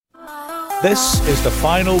This is the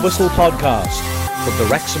Final Whistle podcast from the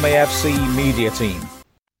Wrexham AFC media team.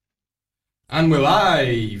 And we're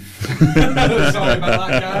live! Sorry about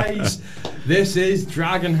that, guys. This is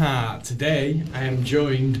Dragonheart. Today I am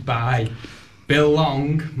joined by Bill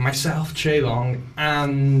Long, myself, Che Long,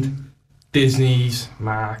 and Disney's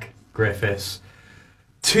Mark Griffiths.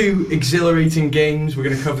 Two exhilarating games we're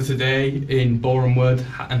going to cover today in Boreham Wood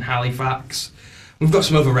and Halifax. We've got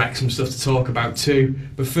some other Wrexham stuff to talk about too.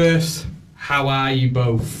 But first, how are you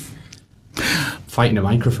both? Fighting a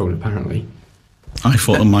microphone, apparently. I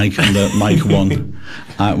thought the mic and the mic won.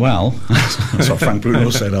 Well, that's what Frank Bruno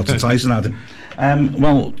said after Tyson had him.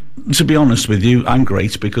 Well, to be honest with you, I'm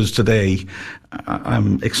great because today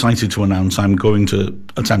I'm excited to announce I'm going to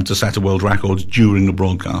attempt to set a world record during the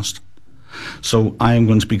broadcast. So I am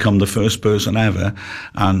going to become the first person ever,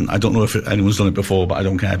 and I don't know if anyone's done it before, but I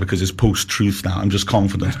don't care because it's post-truth now. I'm just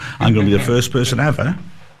confident. I'm going to be the first person ever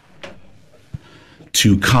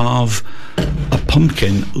to carve a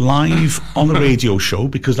pumpkin live on a radio show,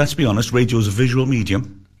 because let's be honest, radio is a visual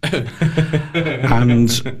medium. and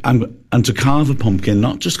to carve a pumpkin,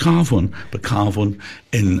 not just carve one, but carve one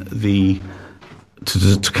in the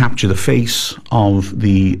to capture the face of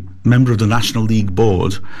the member of the National League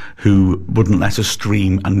board who wouldn't let us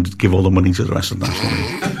stream and give all the money to the rest of the National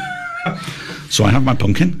League. So I have my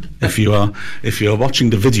pumpkin. If you are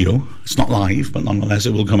watching the video, it's not live, but nonetheless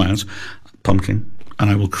it will come out. Pumpkin. And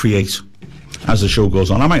I will create as the show goes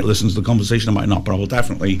on. I might listen to the conversation, I might not, but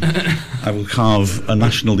I will carve a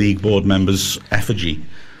National League board member's effigy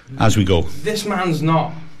as we go. This man's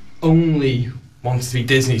not only wants to be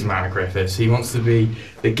Disney's Mark Griffiths, he wants to be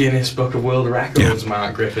the Guinness Book of World Records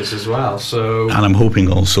Mark Griffiths as well. So, and I'm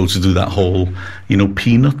hoping also to do that whole,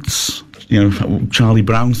 Peanuts, Charlie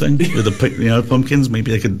Brown thing with the pumpkins.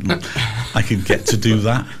 Maybe I could get to do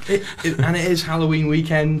that. And it is Halloween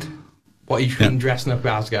weekend. What are you dressing up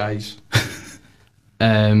as, guys?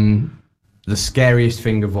 The scariest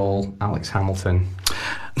thing of all, Alex Hamilton.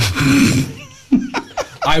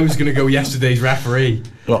 I was going to go yesterday's referee.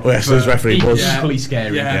 Well, yesterday's referee was equally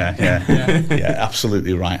scary. Yeah,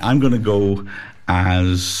 absolutely right. I'm going to go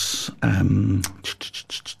as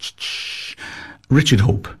Richard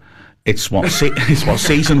Hope. It's what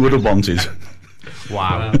Satan would have wanted.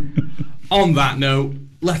 Wow. On that note,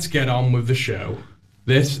 let's get on with the show.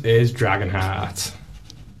 This is Dragonheart.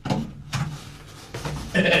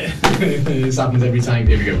 This happens every time.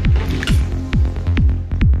 Here we go.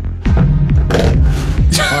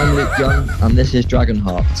 I'm Rick Young, and this is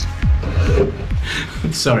Dragonheart.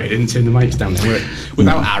 Sorry, I didn't turn the mics down.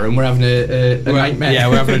 Without Aaron, we're having a nightmare. Yeah,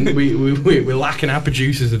 we're lacking our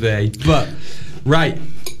producers today. But right,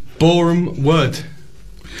 Boreham Wood.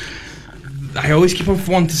 I always keep on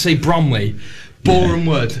wanting to say Bromley. Boreham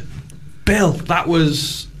Wood. Bill, that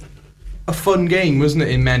was a fun game, wasn't it,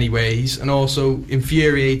 in many ways, and also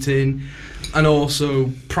infuriating, and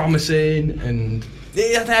also promising, and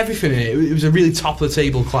it had everything in it. It was a really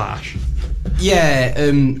top-of-the-table clash. Yeah,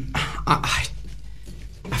 I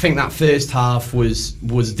think that first half was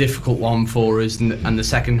a difficult one for us, and the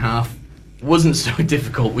second half wasn't so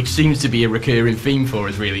difficult, which seems to be a recurring theme for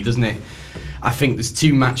us, really, doesn't it? I think there's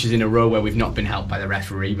two matches in a row where we've not been helped by the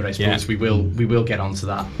referee, but I suppose we will get onto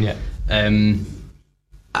that. Yeah.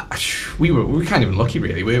 We were kind of unlucky,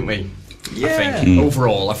 really, weren't we? Yeah. I think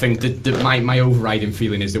overall, I think that my overriding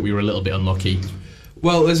feeling is that we were a little bit unlucky.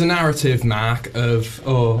 Well, there's a narrative, Mark, of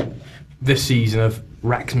this season of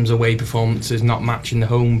Wrexham's away performances not matching the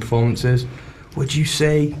home performances. Would you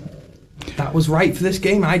say that was right for this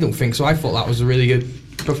game? I don't think so. I thought that was a really good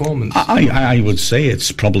performance. I would say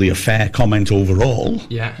it's probably a fair comment overall.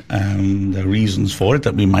 Yeah. There are reasons for it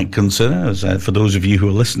that we might consider. As, for those of you who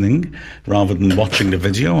are listening, rather than watching the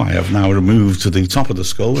video, I have now removed to the top of the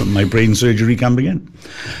skull and my brain surgery can begin.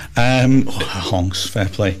 Honks, fair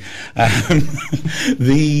play.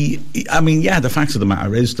 The fact of the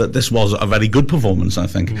matter is that this was a very good performance, I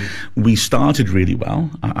think. We started really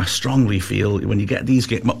well. I strongly feel when you get these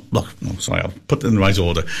games... I'll put it in the right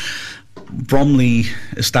order. Bromley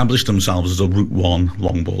established themselves as a Route 1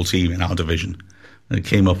 long ball team in our division. It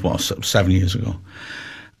came up, 7 years ago.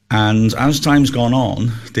 And as time's gone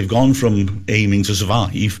on, they've gone from aiming to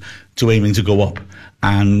survive to aiming to go up.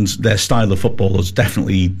 And their style of football has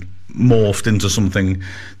definitely morphed into something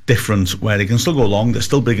different where they can still go long, they're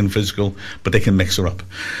still big and physical, but they can mix her up.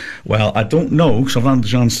 Well, I don't know, because I've had the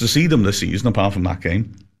chance to see them this season, apart from that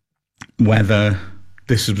game, whether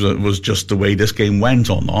this was just the way this game went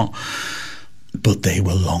or not. But they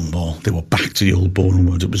were long ball. They were back to the old Boreham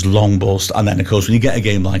Wood. It was long ball. And then, of course, when you get a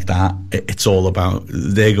game like that, it's all about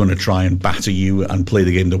they're going to try and batter you and play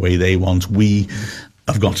the game the way they want. We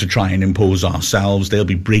have got to try and impose ourselves. They'll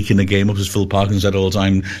be breaking the game up, as Phil Parkin said all the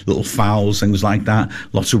time, little fouls, things like that,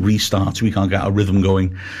 lots of restarts. We can't get our rhythm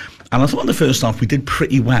going. And I thought in the first half we did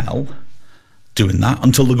pretty well doing that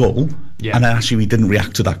until the goal. Yeah. And then actually we didn't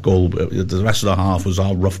react to that goal. The rest of the half was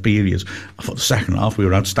our rough periods. I thought the second half we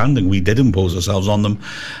were outstanding. We did impose ourselves on them,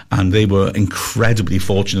 and they were incredibly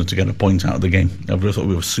fortunate to get a point out of the game. I thought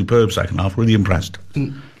we were superb second half, really impressed.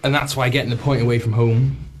 And that's why getting the point away from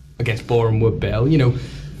home against Boreham Wood, Bill, you know,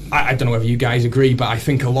 I don't know whether you guys agree, but I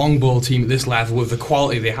think a long ball team at this level, with the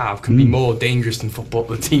quality they have, can be more dangerous than football.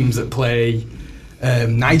 The teams that play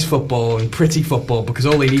nice football and pretty football, because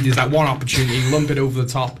all they need is that one opportunity, lump it over the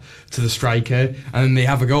top to the striker, and then they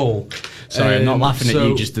have a goal. Sorry, I'm not laughing at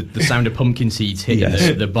you, just the sound of pumpkin seeds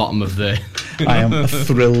hitting the bottom of the... I am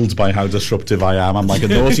thrilled by how disruptive I am. I'm like a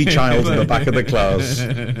naughty child in the back of the class.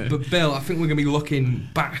 But Bill, I think we're going to be looking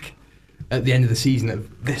back at the end of the season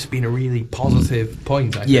of this being a really positive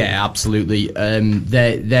point, I think. Yeah, absolutely.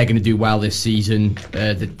 They're going to do well this season.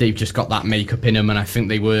 They've just got that makeup in them, and I think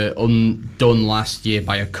they were undone last year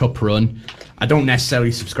by a cup run. I don't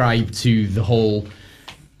necessarily subscribe to the whole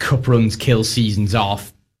cup runs kill seasons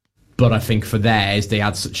off, but I think for theirs, they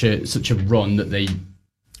had such a run that they...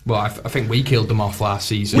 Well, I think we killed them off last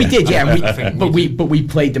season. We did, yeah. But we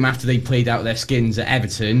played them after they played out their skins at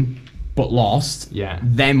Everton, but lost. Yeah.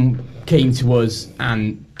 Then came to us,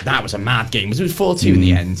 and that was a mad game. It was 4-2 in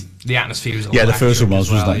the end. The atmosphere was the first one was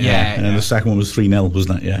that, yeah. And then the second one was 3-0,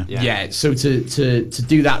 wasn't it? Yeah. So to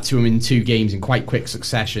do that to them in 2 games in quite quick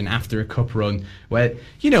succession after a cup run, where,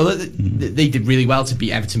 you know, they did really well to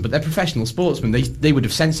beat Everton, but they're professional sportsmen. They would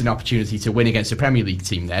have sensed an opportunity to win against a Premier League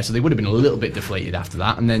team there, so they would have been a little bit deflated after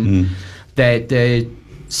that, and then their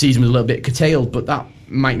season was a little bit curtailed, but that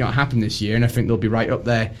might not happen this year, and I think they'll be right up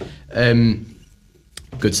there.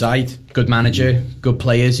 Good side, good manager, good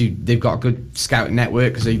players. They've got a good scouting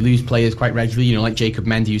network, because they lose players quite regularly. You know, like Jacob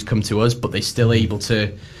Mendy, who's come to us, but they're still able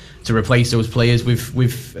to replace those players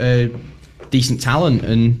with decent talent.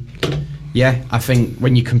 And yeah, I think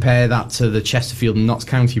when you compare that to the Chesterfield and Notts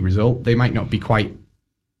County result, they might not be quite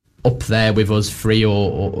up there with us three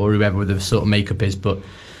or whoever the sort of makeup is, but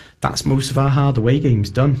that's most of our hard away games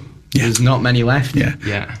done. Yeah. There's not many left.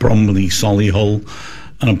 Yeah. Bromley, Solihull.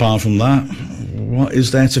 And apart from that, what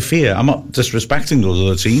is there to fear? I'm not disrespecting those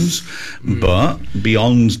other teams, but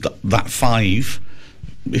beyond that 5,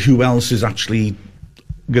 who else is actually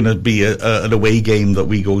going to be an away game that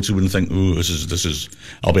we go to and think, "Ooh, this is"?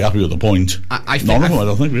 I'll be happy with the point. I think, none of them, I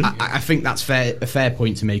don't think. Really, I think that's a fair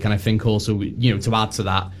point to make, and I think also, you know, to add to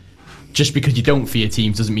that, just because you don't fear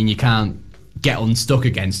teams doesn't mean you can't get unstuck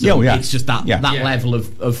against them. It's just that level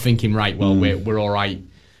of thinking. Right, well, we're all right.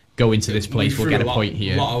 Go into this place, we'll get a point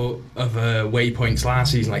here. A lot of waypoints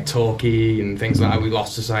last season, like Torquay and things like that. We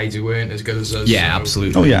lost to sides who weren't as good as us. Yeah,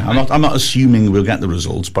 absolutely. Oh yeah, I'm not assuming we'll get the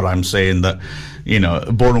results, but I'm saying that, you know,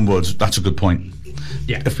 Boreham Wood, that's a good point.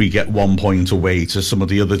 Yeah. If we get 1 point away to some of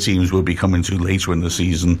the other teams we'll be coming to later in the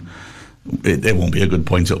season, it won't be a good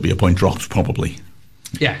point. It'll be a point dropped probably.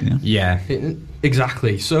 Yeah.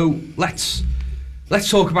 Exactly. So let's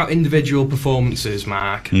talk about individual performances,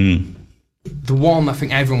 Mark. The one I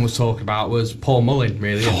think everyone was talking about was Paul Mullin,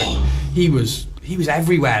 really. He was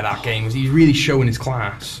everywhere that game. He was really showing his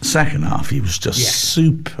class. Second half, he was just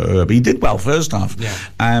superb. He did well first half.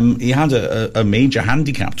 Yeah. He had a major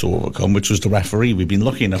handicap to overcome, which was the referee. We've been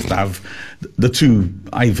lucky enough to have the 2,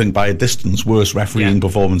 I think by a distance, worst refereeing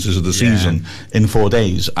performances of the season in 4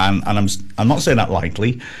 days. And I'm not saying that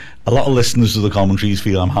lightly. A lot of listeners to the commentaries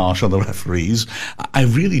feel I'm harsh on the referees. I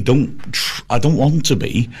really don't want to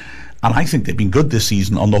be. And I think they've been good this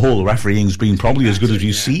season. On the whole, the refereeing's been probably as good as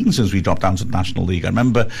you've seen since we dropped down to the National League. I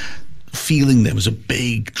remember feeling there was a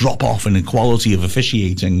big drop-off in the quality of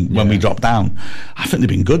officiating when we dropped down. I think they've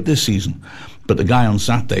been good this season. But the guy on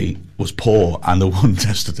Saturday was poor, and the one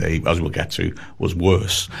yesterday, as we'll get to, was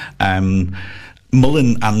worse.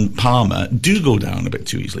 Mullin and Palmer do go down a bit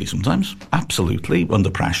too easily sometimes. Absolutely. Under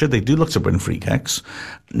pressure, they do look to win free kicks.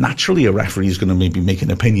 Naturally, a referee is going to maybe make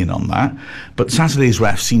an opinion on that. But Saturday's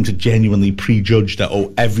refs seem to genuinely prejudge that,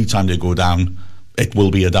 every time they go down, it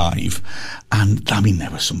will be a dive. And, I mean,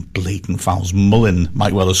 there were some blatant fouls. Mullin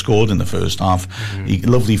might well have scored in the first half.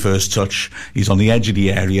 Lovely first touch. He's on the edge of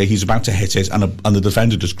the area. He's about to hit it, and the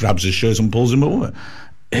defender just grabs his shirt and pulls him over.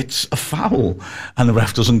 It's a foul, and the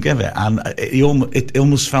ref doesn't give it. And it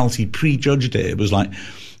almost felt he prejudged it. It was like,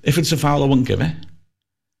 if it's a foul, I won't give it.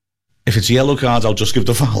 if it's a yellow card, I'll just give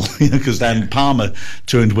the foul, because then Palmer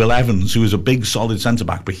turned Will Evans, who is a big, solid centre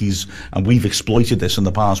back, but and we've exploited this in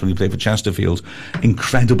the past when he played for Chesterfield,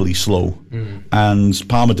 incredibly slow, and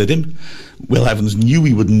Palmer did him. Will Evans knew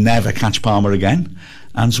he would never catch Palmer again,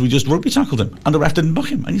 and so he just rugby tackled him, and the ref didn't book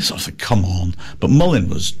him, and you sort of think, come on. But Mullin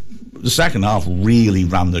was, the second half really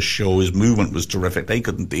ran the show. His movement was terrific. They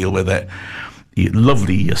couldn't deal with it.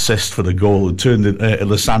 Lovely assist for the goal. It turned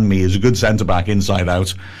Lasanmi is a good centre back inside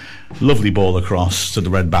out. Lovely ball across to the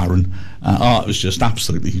Red Baron. It was just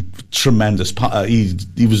absolutely tremendous.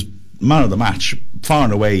 He was man of the match far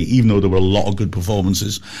and away, even though there were a lot of good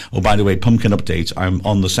performances. Oh, by the way, Pumpkin update, I'm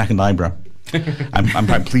on the second eyebrow. I'm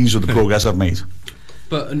quite pleased with the progress I've made.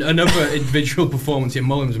 But another individual performance in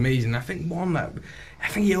Mullin was amazing. I think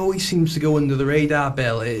he always seems to go under the radar,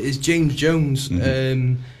 Bill, is James Jones.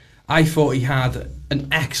 I thought he had an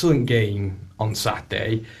excellent game on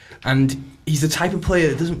Saturday, and he's the type of player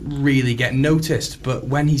that doesn't really get noticed, but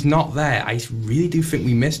when he's not there, I really do think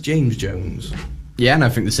we miss James Jones. Yeah, and I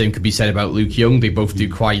think the same could be said about Luke Young. They both do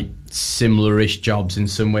quite similar-ish jobs in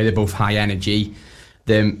some way. They're both high energy.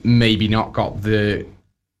 They're maybe not got the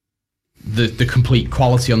complete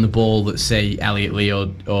quality on the ball that, say, Elliot Lee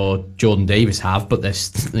or Jordan Davis have, but they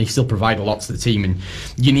still provide a lot to the team. And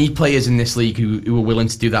you need players in this league who are willing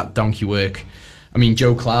to do that donkey work. I mean,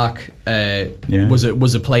 Joe Clark was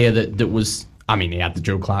a player that was. I mean, he had the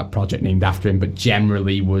Joe Clark project named after him, but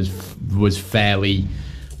generally was fairly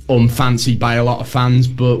unfancied by a lot of fans.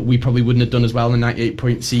 But we probably wouldn't have done as well in the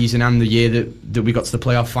 98-point season and the year that we got to the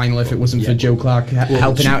playoff final if it wasn't for Joe Clark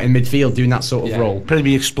helping out in midfield, doing that sort of role.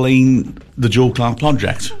 Probably explain the Joe Clark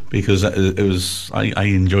project, because it was. I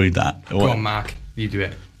enjoyed that. Go on, Mark, you do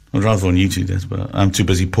it. I'd rather one you two did, but I'm too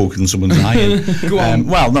busy poking someone's eye in. Go on.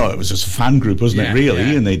 Well, no, it was just a fan group, wasn't it, really?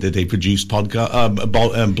 Yeah. And they produced podcast,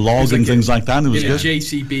 blogs and things like that, and it was good.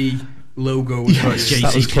 JCB logo.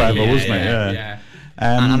 That was clever, wasn't it? Yeah.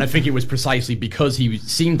 And I think it was precisely because he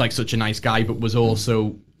seemed like such a nice guy, but was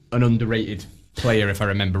also an underrated player, if I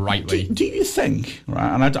remember rightly. Do you think,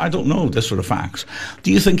 right, and I don't know this for a fact,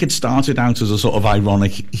 do you think it started out as a sort of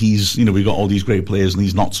ironic, we've got all these great players and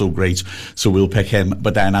he's not so great, so we'll pick him,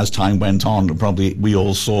 but then as time went on, probably we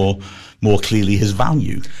all saw more clearly his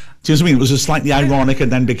value? Do you know what I mean? It was just slightly ironic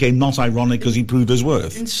and then became not ironic because he proved his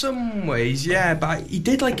worth. In some ways, yeah, but he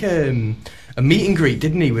did like a meet and greet,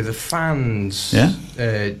 didn't he, with the fans? Yeah. Do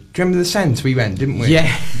you remember the Sense we went, didn't we?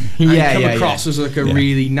 Yeah. And he came across as like a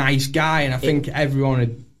really nice guy, and I think everyone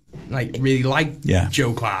had really liked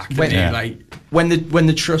Joe Clark. When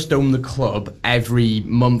the Trust owned the club, every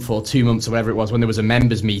month or 2 months or whatever it was, when there was a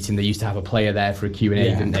members meeting, they used to have a player there for a Q&A,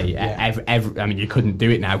 didn't they? Yeah. I mean, you couldn't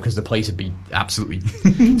do it now because the place would be absolutely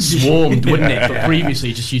swarmed, wouldn't it? But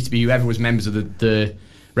previously, it just used to be whoever was members of the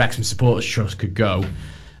Wrexham Supporters Trust could go.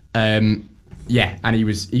 And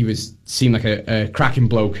he seemed like a cracking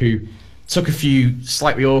bloke who took a few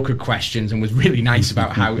slightly awkward questions and was really nice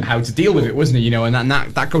about how to deal with it, wasn't he? And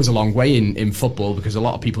that goes a long way in football, because a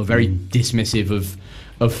lot of people are very dismissive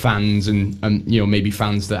of fans and maybe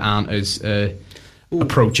fans that aren't as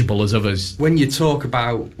approachable as others. When you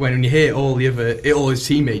hear all his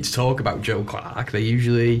teammates talk about Joe Clark, they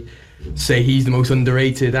usually say he's the most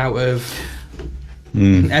underrated out of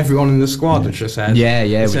everyone in the squad, which I said.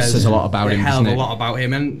 Which says a lot about him. A hell of a lot about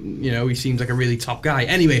him, and he seems like a really top guy.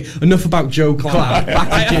 Anyway, enough about Joe Clark.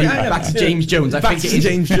 Back to James Jones.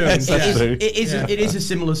 James Jones. It is a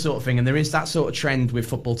similar sort of thing, and there is that sort of trend with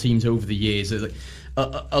football teams over the years.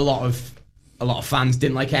 A lot of fans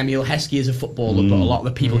didn't like Emile Heskey as a footballer, but a lot of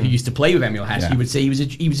the people who used to play with Emile Heskey would say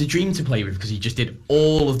he was a dream to play with, because he just did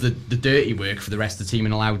all of the dirty work for the rest of the team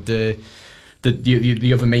and allowed the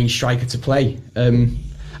other main striker to play. And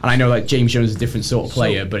I know James Jones is a different sort of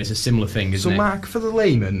player, but it's a similar thing, isn't it? So, Mark, for the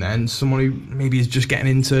layman then, someone who maybe is just getting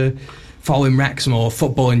into following Wrexham or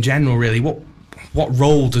football in general, really, what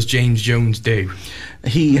role does James Jones do?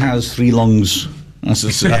 He has 3 lungs. That's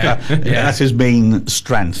his main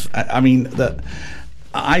strength.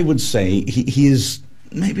 I would say he is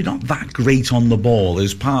maybe not that great on the ball.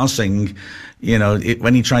 His passing,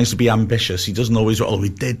 when he tries to be ambitious, he doesn't always. He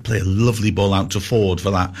did play a lovely ball out to Ford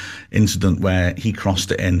for that incident where he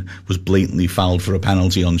crossed it in, was blatantly fouled for a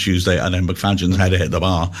penalty on Tuesday, and then McFadden's header hit the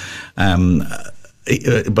bar.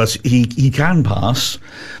 But he can pass,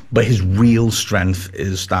 but his real strength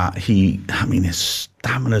is that his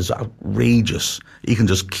stamina is outrageous. He can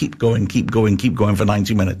just keep going for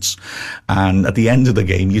 90 minutes. And at the end of the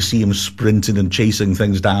game, you see him sprinting and chasing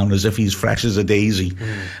things down as if he's fresh as a daisy.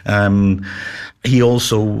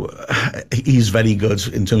 He's very good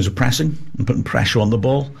in terms of pressing and putting pressure on the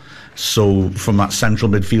ball. So from that central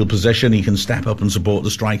midfield position, he can step up and support the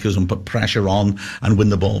strikers and put pressure on and win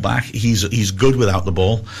the ball back. He's good without the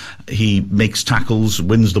ball. He makes tackles,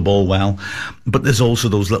 wins the ball well. But there's also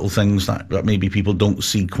those little things that maybe people don't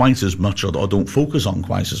see quite as much or don't focus on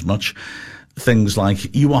quite as much. Things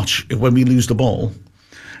like, you watch, when we lose the ball,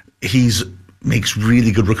 he's makes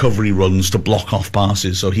really good recovery runs to block off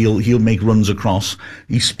passes. So he'll make runs across.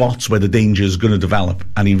 He spots where the danger is going to develop,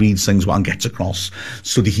 and he reads things well and gets across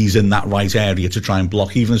so that he's in that right area to try and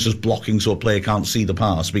block. Even if it's just blocking so a player can't see the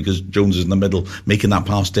pass because Jones is in the middle, making that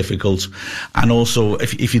pass difficult. And also,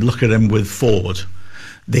 if you look at him with Ford,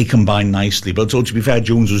 they combine nicely. But so to be fair,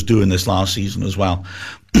 Jones was doing this last season as well.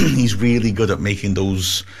 He's really good at making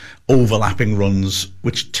those overlapping runs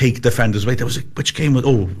which take defenders away. There was which game with,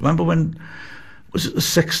 remember when, was it the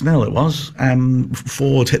 6-0 it was?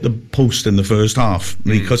 Ford hit the post in the first half.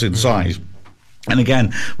 He cut inside. And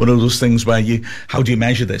again, one of those things where how do you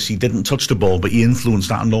measure this? He didn't touch the ball, but he influenced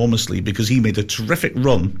that enormously because he made a terrific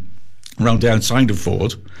run around the outside of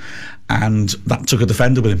Ford, and that took a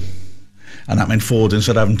defender with him. And that meant Ford,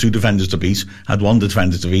 instead of having two defenders to beat, had one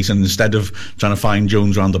defender to beat, and instead of trying to find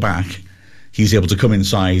Jones around the back, he's able to come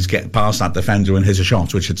inside, get past that defender and hit a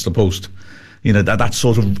shot which hits the post. You know, that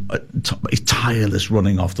sort of tireless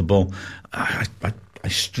running off the ball. I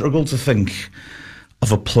struggle to think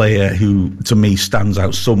of a player who, to me, stands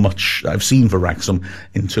out so much I've seen for Wrexham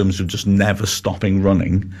in terms of just never stopping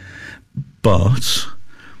running. But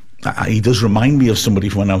he does remind me of somebody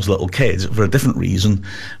from when I was a little kid for a different reason,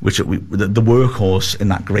 which the workhorse in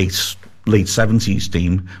that great late 70s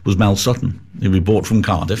team was Mel Sutton, who we bought from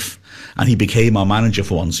Cardiff, and he became our manager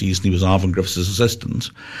for one season. He was Arvin Griffiths'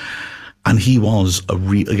 assistant. And he was a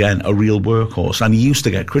real workhorse. And he used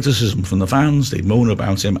to get criticism from the fans. They'd moan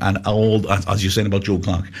about him. And as you're saying about Joe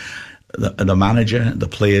Clark, the manager, the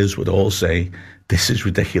players would all say, this is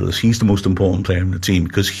ridiculous. He's the most important player in the team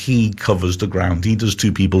because he covers the ground. He does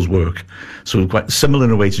two people's work. So quite similar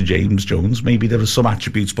in a way to James Jones. Maybe there are some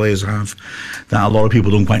attributes players have that a lot of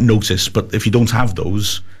people don't quite notice. But if you don't have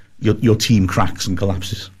those, your team cracks and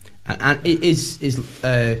collapses. And it is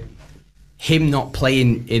him not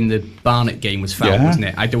playing in the Barnet game was foul, wasn't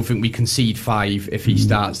it? I don't think we concede 5 if he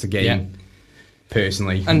starts the game,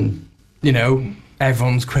 personally. And, you know,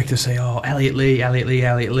 everyone's quick to say, Elliot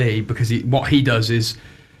Lee, because what he does is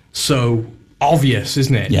so obvious,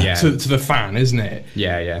 isn't it? Yeah. To the fan, isn't it?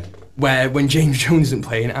 Yeah. Where when James Jones isn't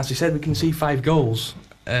playing, as we said, we can see 5 goals.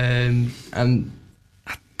 And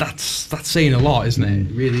that's saying a lot, isn't it?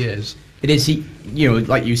 It really is. It is.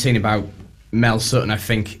 Like you were saying about Mel Sutton, I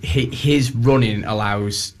think his running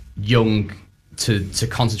allows Young to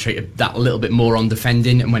concentrate that little bit more on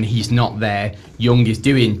defending, and when he's not there, Young is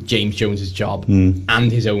doing James Jones's job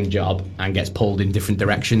and his own job and gets pulled in different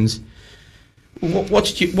directions.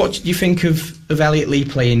 What did you think of Elliot Lee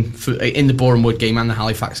playing in the Boreham Wood game and the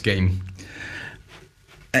Halifax game?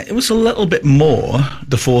 It was a little bit more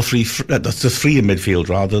the 4-3, the 3 in midfield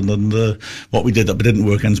rather than what we did that didn't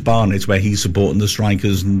work against Barnet, where he's supporting the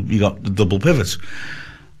strikers and you got the double pivots,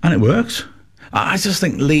 and it worked. I just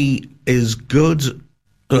think Lee is good.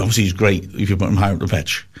 Obviously, he's great if you put him higher up the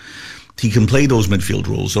pitch. He can play those midfield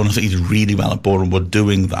roles, so I think he's really well at Boreham Wood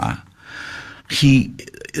doing that.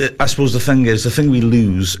 I suppose the thing we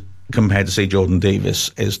lose compared to say Jordan Davis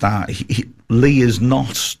is that Lee is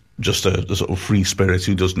not just a sort of free spirit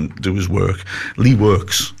who doesn't do his work. Lee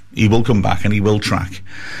works. He will come back and he will track.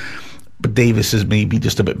 But Davis is maybe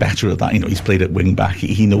just a bit better at that. You know, he's played at wing back.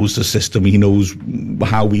 He knows the system. He knows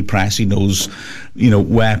how we press. He knows,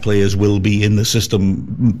 where players will be in the system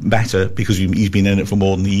better because he's been in it for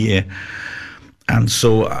more than a year. And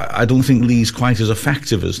so I don't think Lee's quite as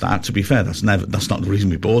effective as that. To be fair, that's not the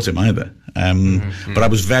reason we bought him either. But I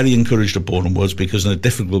was very encouraged at Boreham Woods because in a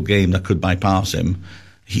difficult game that could bypass him,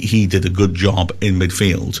 he did a good job in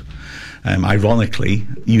midfield. Ironically,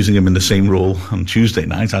 using him in the same role on Tuesday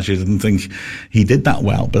night, actually I didn't think he did that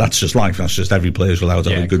well, but that's just life. That's just every player's allowed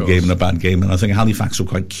to have a good game and a bad game. And I think Halifax were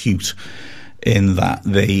quite cute in that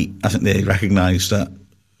I think they recognised that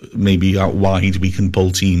maybe out wide we can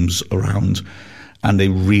pull teams around, and they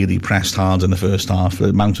really pressed hard in the first half. The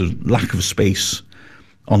amount of lack of space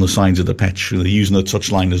on the sides of the pitch, they're using the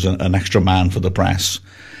touchline as an extra man for the press,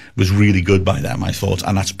 was really good by them, I thought,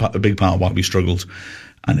 and that's a big part of why we struggled.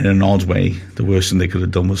 And in an odd way, the worst thing they could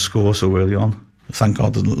have done was score so early on. Thank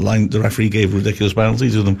God the referee gave ridiculous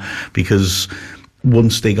penalties to them, because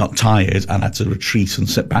once they got tired and had to retreat and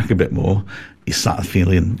sit back a bit more, you started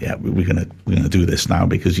feeling, we're gonna do this now,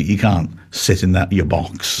 because you can't sit in your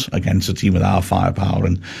box against a team with our firepower,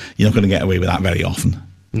 and you're not going to get away with that very often.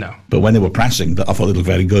 No. But when they were pressing, I thought they looked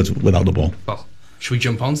very good without the ball. Well, Should we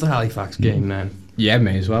jump on to the Halifax game then? Yeah,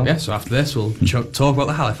 may as well. Yeah, so after this we'll talk about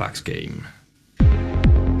the Halifax game.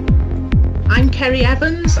 I'm Kerry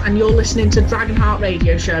Evans, and you're listening to Dragonheart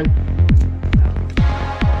Radio Show.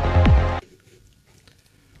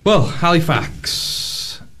 Well,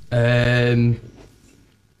 Halifax. That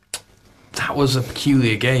was a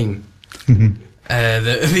peculiar game.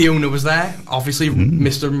 The owner was there, obviously.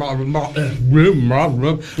 Mr. Rob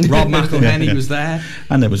McElhenney was there.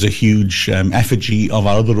 And there was a huge effigy of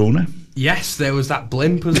our other owner. Yes, there was that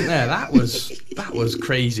blimp, wasn't there? That was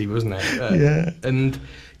crazy, wasn't it? Yeah. And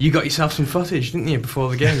you got yourself some footage, didn't you, before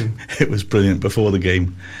the game? It was brilliant before the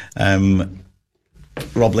game.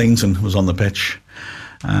 Rob Lainton was on the pitch.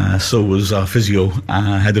 So was our physio,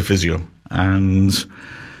 head of physio. And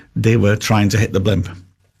they were trying to hit the blimp.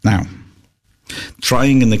 Now,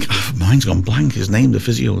 trying in the... mine's gone blank. His name, the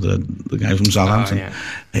physio, the guy from Southampton. Oh,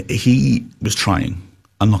 yeah. He was trying.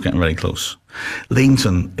 I'm not getting very close.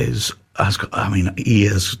 Lainton he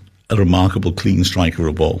is a remarkable clean striker of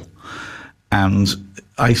a ball. And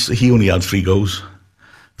he only had 3 goes.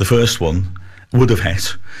 The first one would have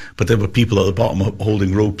hit, but there were people at the bottom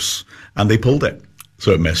holding ropes, and they pulled it,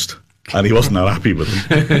 so it missed. And he wasn't that happy with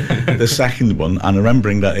them. The second one, and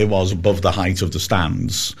remembering that it was above the height of the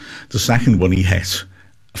stands, the second one he hit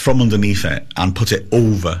from underneath it and put it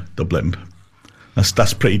over the blimp.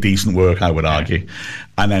 That's pretty decent work, I would argue.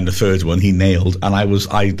 And then the third one he nailed, and I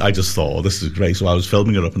just thought, oh, this is great. So I was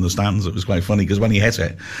filming it up in the stands. It was quite funny because when he hit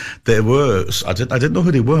it, there were I didn't know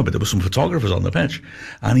who they were, but there were some photographers on the pitch,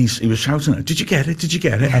 and he was shouting, "Did you get it? Did you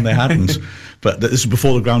get it?" And they hadn't. But this is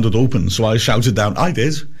before the ground had opened, so I shouted down, "I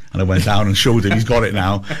did." And I went down and showed him he's got it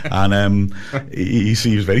now, and he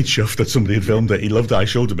was very chuffed that somebody had filmed it. He loved it. I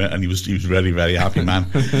showed him it, and he was very, very happy, man.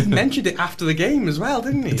 He mentioned it after the game as well,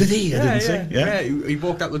 didn't he? Did he? I didn't see. Yeah. He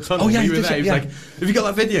walked out the tunnel. Oh, yeah, he was did, there. He was yeah. like, "Have you got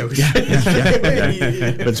that video?" Yeah.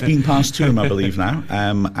 But it's been passed to him, I believe, now.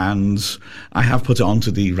 And I have put it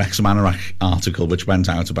onto the Wrexham Anorak article, which went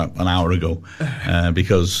out about an hour ago,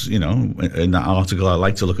 because, in that article I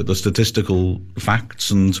like to look at the statistical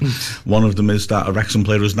facts, and one of them is that a Wrexham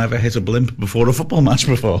player has never hit a blimp before a football match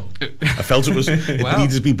before. I felt it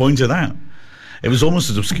needed to be pointed out. It was almost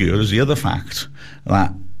as obscure as the other fact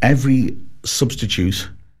that every substitute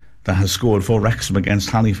that has scored for Wrexham against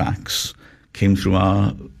Halifax came through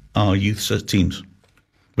our youth teams,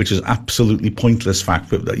 which is absolutely pointless fact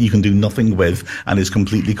that you can do nothing with and is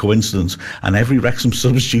completely coincidence. And every Wrexham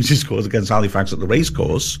substitute who scored against Halifax at the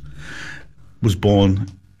racecourse was born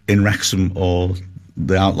in Wrexham or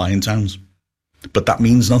the outlying towns. But that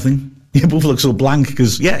means nothing. You both look so blank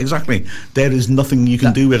because, yeah, exactly. There is nothing you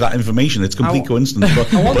can do with that information. It's complete coincidence.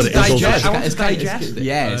 But, I want but to it is digest. also, I want to digest it.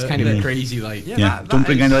 Yeah, it's kind of crazy. Like, Yeah, don't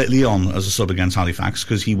bring Leon as a sub against Halifax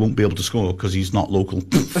because he won't be able to score because he's not local.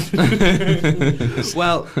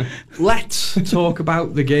 Well, let's talk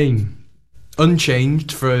about the game.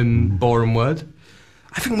 Unchanged from Boreham Wood.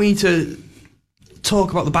 I think we need to talk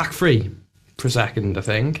about the back three for a second, I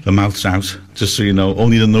think. The mouth's out, just so you know.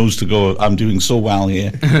 Only the nose to go. I'm doing so well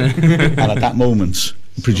here. And at that moment,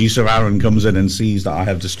 producer Aaron comes in and sees that I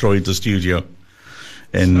have destroyed the studio.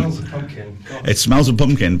 Smells of pumpkin. It smells of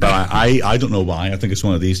pumpkin, but I don't know why. I think it's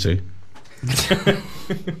one of these two.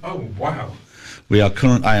 Oh, wow. We are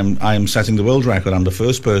I am setting the world record. I'm the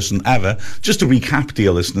first person ever, just to recap,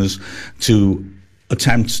 dear listeners, to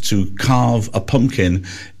attempt to carve a pumpkin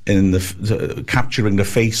in capturing the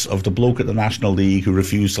face of the bloke at the National League who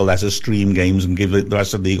refused to let us stream games and give the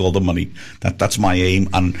rest of the league all the money. That's my aim,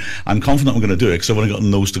 and I'm confident I'm going to do it because I've only got a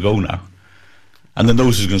nose to go now. And the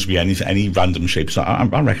nose is going to be any random shape. So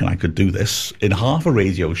I reckon I could do this in half a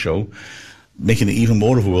radio show, making it even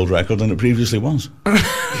more of a world record than it previously was.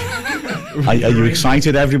 Are you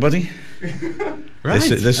excited, everybody? Right.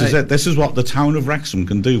 This is it. This is what the town of Wrexham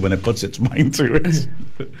can do when it puts its mind to it.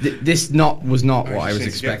 This was not what I was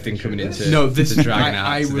expecting coming into this the Dragon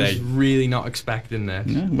I Heart today. was really not expecting this.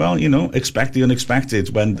 Yeah, well, expect the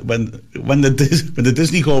unexpected. When the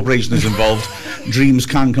Disney Corporation is involved, dreams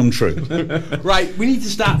can come true. Right, we need to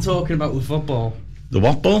start talking about the football. The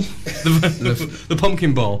what ball? The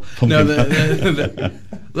pumpkin ball. Pumpkin. No,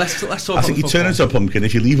 let's talk about I think you turn into a pumpkin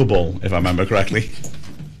if you leave a ball, if I remember correctly.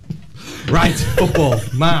 Right, football.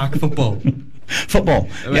 Mark, football. Football,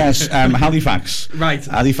 yes. Halifax. Right.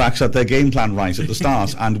 Halifax had their game plan right at the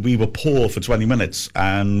start, and we were poor for 20 minutes,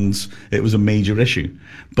 and it was a major issue.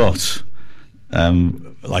 But,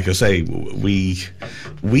 like I say, we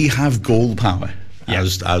have goal power,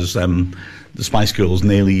 as the Spice Girls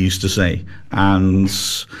nearly used to say. And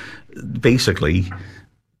basically,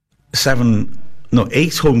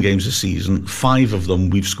 8 home games this season, 5 of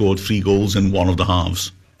them we've scored 3 goals in one of the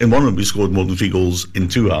halves. In one of them, we scored more than 3 goals in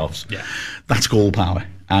 2 halves. Yeah. That's goal power.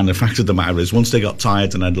 And the fact of the matter is, once they got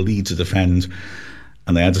tired and had a lead to defend,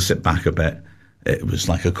 and they had to sit back a bit, it was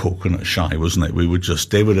like a coconut shy, wasn't it?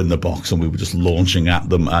 They were in the box and we were just launching at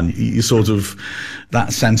them. And you sort of,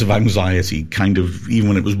 that sense of anxiety kind of, even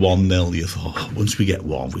when it was 1-0, you thought, oh, once we get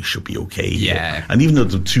one, we should be okay. Yeah. And even though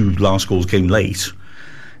the 2 last goals came late,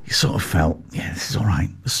 you sort of felt, yeah, this is all right.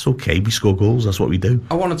 This is okay. We score goals. That's what we do.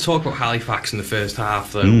 I want to talk about Halifax in the first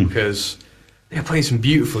half, though, because they're playing some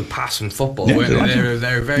beautiful passing football, Yeah, weren't they?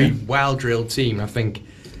 They're a very well-drilled team. I think,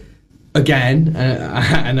 again,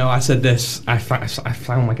 I know I said this, I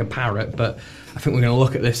sound like a parrot, but I think we're going to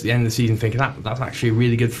look at this at the end of the season thinking that's actually a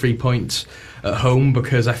really good 3 points at home,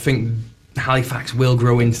 because I think Halifax will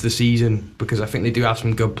grow into the season, because I think they do have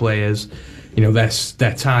some good players. You know, their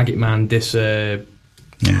target man, Disareva,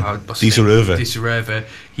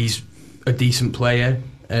 he's a decent player.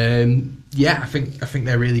 I think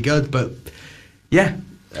they're really good, but yeah,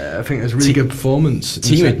 I think there's a really good performance.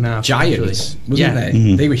 Team of giants, wasn't they?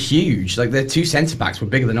 Mm-hmm. They were huge. Like their 2 centre backs were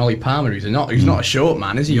bigger than Ollie Palmer, who's not a short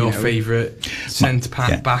man, is he? Your favourite centre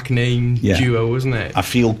back name duo, wasn't it? I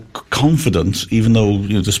feel confident, even though,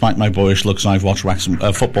 despite my boyish looks, I've watched Wrexham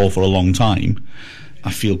football for a long time.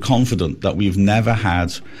 I feel confident that we've never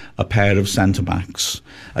had a pair of centre-backs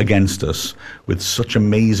against us with such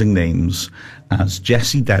amazing names as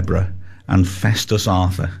Jesse Deborah and Festus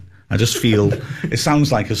Arthur. I just feel it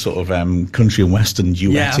sounds like a sort of country and western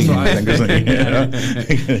duet team, I think, doesn't it?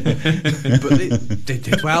 But they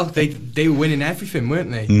did well. They were winning everything,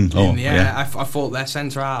 weren't they? I thought their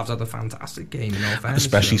centre halves had a fantastic game, in all fairness.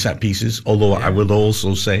 Especially set pieces. Although I would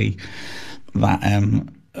also say that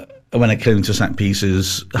when it came to set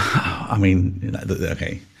pieces, I mean,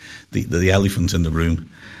 the elephant in the room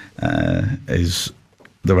is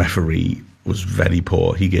the referee was very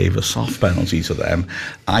poor. He gave a soft penalty to them.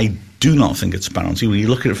 I do not think it's a penalty. When you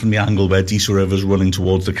look at it from the angle where Disareva running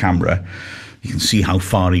towards the camera, you can see how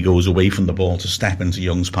far he goes away from the ball to step into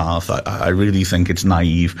Young's path. I really think it's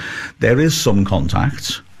naive. There is some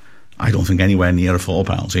contact. I don't think anywhere near a full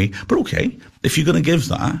penalty. But okay, if you're going to give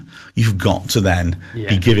that, you've got to then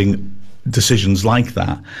be giving decisions like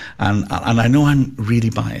that. And I know I'm really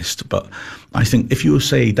biased, but I think if you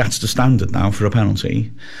say that's the standard now for a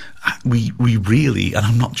penalty, we really, and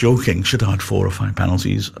I'm not joking, should have had 4 or 5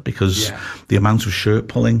 penalties, because the amount of shirt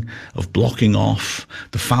pulling, of blocking off,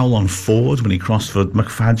 the foul on Ford when he crossed for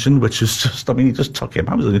McFadden, which is just, I mean, he just took him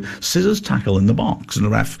out. It was a scissors tackle in the box, and the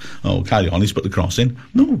ref, carry on, he's put the cross in.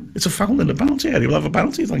 No, it's a foul in the penalty area. We'll have a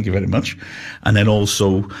penalty, thank you very much. And then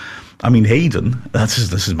also, I mean, Hayden, this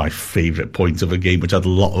is my favourite point of a game, which had a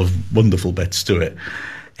lot of wonderful bits to it.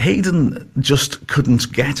 Hayden just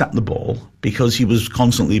couldn't get at the ball because he was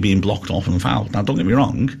constantly being blocked off and fouled. Now, don't get me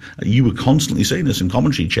wrong, you were constantly saying this in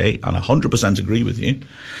commentary, Che, and I 100% agree with you.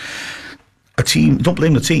 A team, don't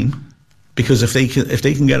blame the team, because if they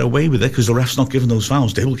can get away with it because the ref's not giving those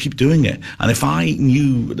fouls, they will keep doing it. And if I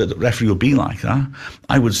knew that the referee would be like that,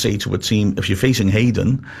 I would say to a team, if you're facing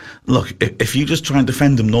Hayden, look, if you just try and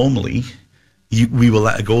defend him normally, we will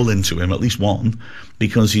let a goal into him, at least one,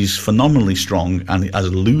 because he's phenomenally strong and has a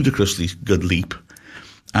ludicrously good leap.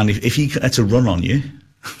 And if he gets a run on you,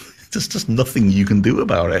 there's just nothing you can do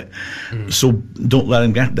about it. So don't let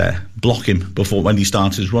him get there. Block him when he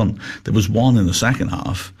starts his run. There was one in the second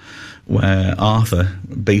half where Arthur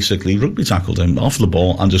basically rugby tackled him off the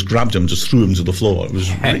ball and just grabbed him, just threw him to the floor. It was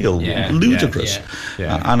ludicrous.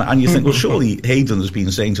 And you think, well, surely Hayden has been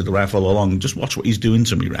saying to the ref all along, just watch what he's doing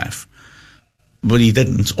to me, ref. But he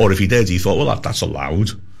didn't, or if he did, he thought, well, that's allowed.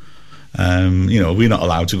 We're not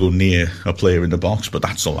allowed to go near a player in the box, but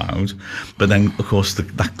that's allowed. But then, of course,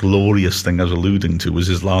 that glorious thing I was alluding to was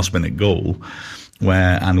his last-minute goal,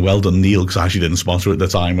 and well done, Neil, because I actually didn't spot it at the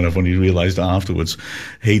time, and I've only realised it afterwards.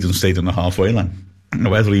 Hayden stayed in the halfway line.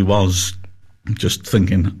 Whether he was just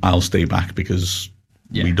thinking, I'll stay back because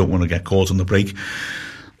we don't want to get caught on the break,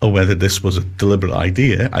 or whether this was a deliberate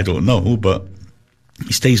idea, I don't know, but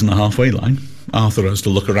he stays in the halfway line. Arthur has to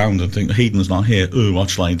look around and think, Hayden's not here. What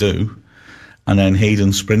shall I do? And then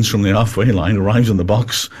Hayden sprints from the halfway line, arrives in the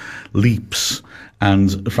box, leaps,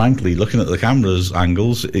 and frankly, looking at the camera's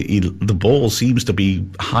angles, the ball seems to be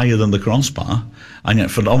higher than the crossbar, and yet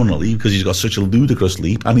phenomenally, because he's got such a ludicrous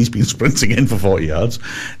leap, and he's been sprinting in for 40 yards,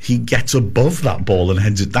 he gets above that ball and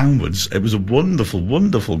heads it downwards. It was a wonderful,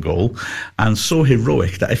 wonderful goal, and so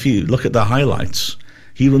heroic that if you look at the highlights,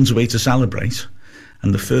 he runs away to celebrate,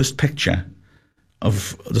 and the first picture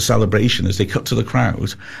of the celebration is they cut to the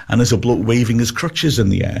crowd and there's a bloke waving his crutches in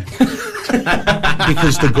the air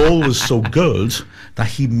because the goal was so good that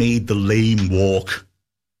he made the lame walk.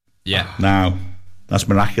 Yeah. Now, That's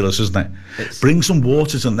miraculous, isn't it? Bring some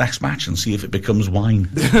water to the next match and see if it becomes wine.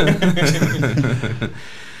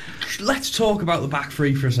 Let's talk about the back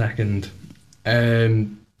three for a second,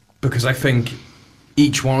 because I think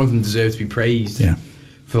each one of them deserves to be praised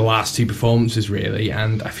for the last two performances, really.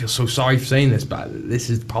 And I feel so sorry for saying this, but this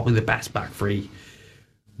is probably the best back three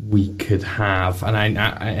we could have. And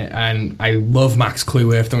I love Max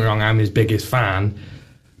Cleworth, don't get me wrong, I'm his biggest fan,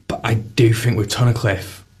 but I do think with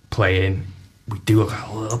Tunnicliffe playing, we do look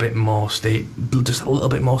a little bit more just a little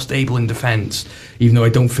bit more stable in defence, even though I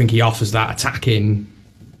don't think he offers that attacking,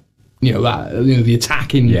 the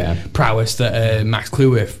attacking prowess that Max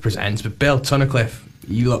Cleworth presents. But Bill Tunnicliffe,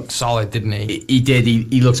 he looked solid, didn't he? He did.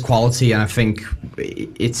 He looked quality, and I think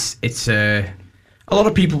it's a lot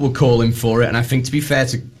of people will call him for it. And I think, to be fair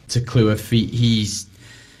to Cleworth, he's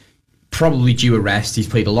probably due a rest. He's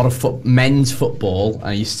played a lot of men's football,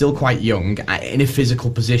 and he's still quite young in a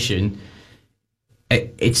physical position.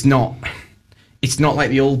 It's not like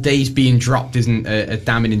the old days. Being dropped isn't a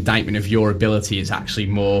damning indictment of your ability. It's actually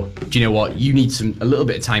more, do you know what? You need a little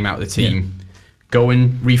bit of time out of the team. Yeah. Go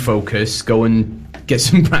and refocus. Go and get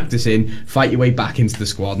some practice in. Fight your way back into the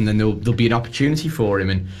squad, and then there'll be an opportunity for him.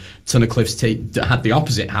 And Tunnicliffe's had the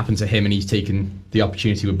opposite happen to him, and he's taken the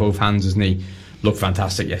opportunity with both hands, hasn't he? Looked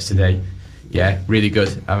fantastic yesterday. Yeah, really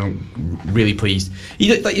good. I'm really pleased.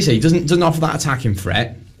 He, like you say, he doesn't offer that attacking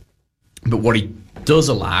threat, but what he does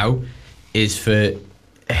allow is for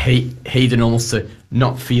Hayden almost to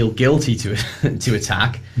not feel guilty to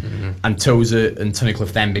attack, and Tozer and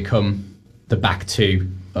Tunnicliffe then become the back two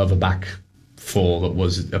of a back four that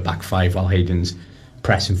was a back five while Hayden's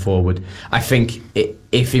pressing forward. I think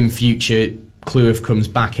if in future Cleworth comes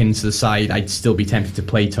back into the side, I'd still be tempted to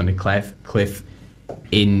play Tunnicliffe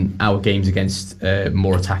in our games against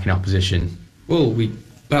more attacking opposition.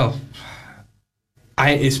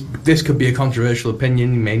 This could be a controversial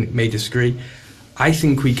opinion. You may disagree. I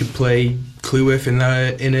think we could play Cleworth in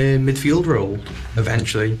a midfield role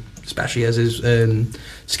eventually, especially as his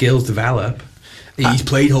skills develop. He's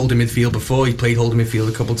played holding midfield before. He played holding midfield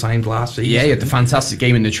a couple of times last season. Yeah, he had the fantastic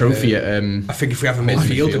game in the trophy. I think if we have a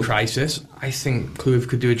midfield crisis, I think Cleworth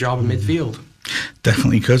could do a job in midfield.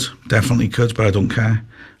 Definitely could, but I don't care,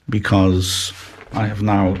 because I have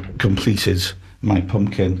now completed my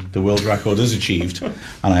pumpkin. The world record is achieved, and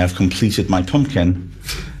I have completed my pumpkin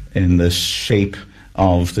in the shape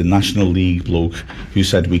of the National League bloke who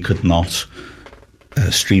said we could not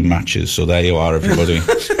stream matches. So there you are, everybody.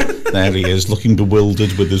 There he is, looking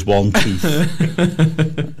bewildered with his one tooth.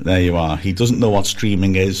 There you are. He doesn't know what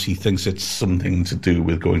streaming is. He thinks it's something to do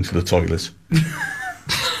with going to the toilet.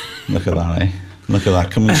 Look at that, eh? Look at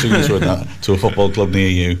that. Coming soon to a football club near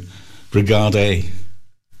you. Brigade.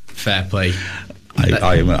 Fair play.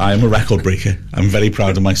 I am a record breaker. I'm very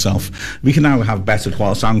proud of myself. We can now have better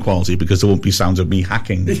sound quality because there won't be sounds of me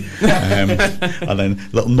hacking, and then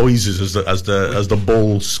little noises as the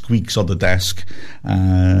ball squeaks on the desk,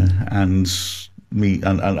 and me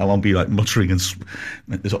and I won't be like muttering and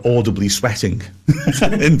audibly sweating.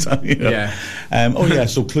 Yeah.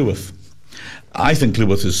 So Cleworth. I think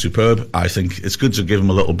Cleworth is superb. I think it's good to give him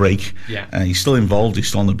a little break. Yeah. He's still involved. He's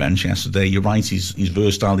still on the bench yesterday. You're right, he's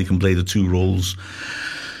versatile. He can play the two roles.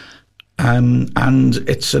 And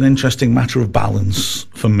it's an interesting matter of balance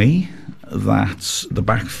for me that the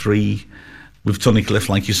back three with Tunnicliffe,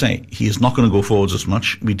 like you say, he is not going to go forwards as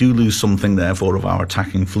much. We do lose something, therefore, of our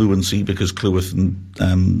attacking fluency because Cleworth and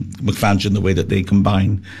McFadden, the way that they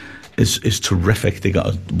combine, is terrific. They got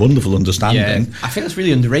a wonderful understanding. Yeah, I think that's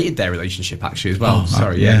really underrated, their relationship, actually, as well.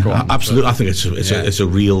 Go on. Absolutely. I think it's a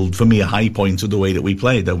real, for me, a high point of the way that we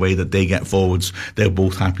play, the way that they get forwards. They're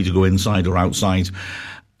both happy to go inside or outside,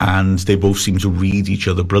 and they both seem to read each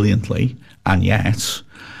other brilliantly. And yet,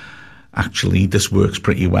 actually, this works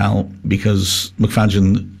pretty well because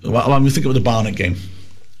McFadden, we think of the Barnet game,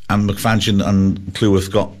 and McFadden and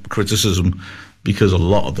Cleworth got criticism because a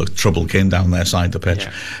lot of the trouble came down their side of the pitch.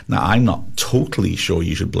 Yeah. Now, I'm not totally sure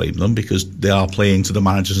you should blame them because they are playing to the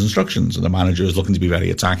manager's instructions, and the manager is looking to be very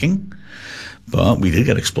attacking. But we did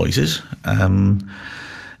get exploited.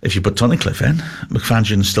 If you put Tunnicliffe in,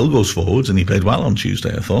 McFadden still goes forwards, and he played well on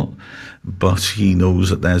Tuesday, I thought. But he knows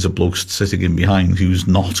that there's a bloke sitting in behind who's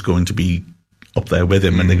not going to be up there with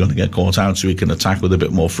him, and they're going to get caught out, so he can attack with a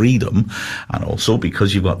bit more freedom. And also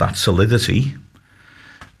because you've got that solidity,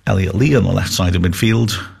 Elliot Lee on the left side of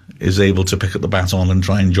midfield is able to pick up the baton and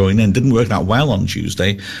try and join in. Didn't work that well on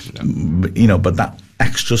Tuesday, but that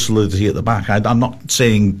extra solidity at the back. I'm not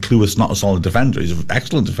saying Cleworth's not a solid defender. He's an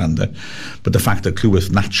excellent defender, but the fact that Cleworth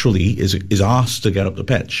naturally is asked to get up the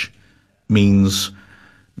pitch means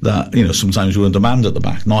that, sometimes we're in demand at the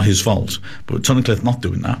back, not his fault. But with Tunnicliffe not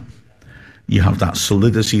doing that, you have that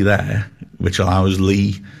solidity there, which allows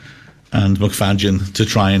Lee and McFadden to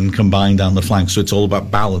try and combine down the flank. So it's all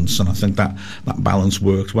about balance, and I think that balance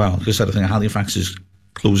worked well. Like I said, I think Halifax's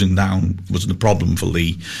closing down wasn't a problem for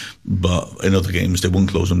Lee, but in other games they won't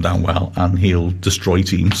close him down well, and he'll destroy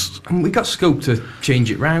teams. And we've got scope to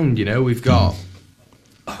change it round, We've got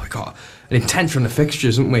we've got an intent from the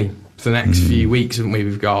fixtures, haven't we, for the next few weeks, haven't we?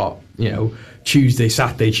 We've got, Tuesday,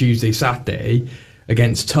 Saturday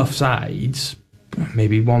against tough sides.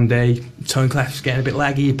 Maybe one day Tunnicliffe's getting a bit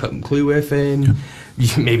leggy, you put Cleworth in. Yeah. You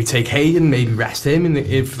can maybe take Hayden, maybe rest him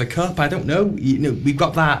for the cup. I don't know. We've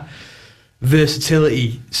got that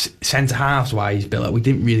versatility centre halves wise, Bill, that we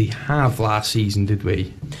didn't really have last season, did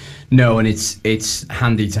we? No, and it's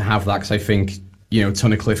handy to have that, because I think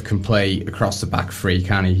Tunnicliffe can play across the back three,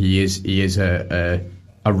 can he? He is a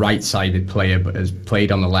right-sided player, but has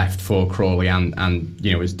played on the left for Crawley and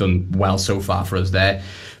has done well so far for us there.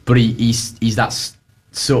 But he's that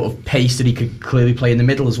sort of pace that he could clearly play in the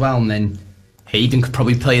middle as well, and then Hayden could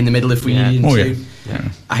probably play in the middle if we needed him to. Yeah.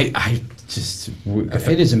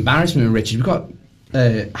 It is embarrassment, Richard. We've got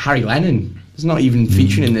Harry Lennon. He's not even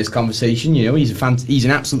featuring in this conversation. He's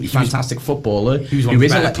an absolutely fantastic footballer. He was one of the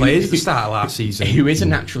better players at the start of last season. Who is a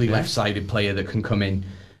naturally left-sided player that can come in.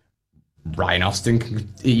 Ryan Austin can,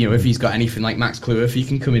 if he's got anything like Max Cleworth, he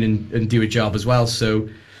can come in and do a job as well. So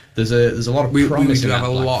there's a lot of promise. We do have a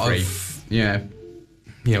lot of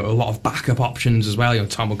a lot of backup options as well.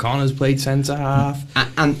 Tom O'Connor's played centre half,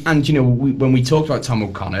 and when we talked about Tom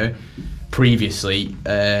O'Connor previously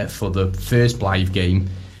for the first Blythe game,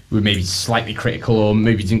 we were maybe slightly critical, or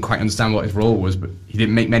maybe didn't quite understand what his role was, but he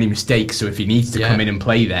didn't make many mistakes, so if he needs to come in and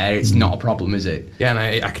play there, it's not a problem, is it? Yeah,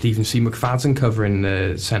 and I could even see McFadden covering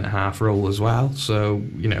the centre-half role as well, so,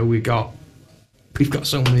 we've got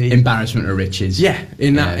so many... Embarrassment of riches. Yeah,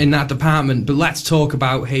 in that department, but let's talk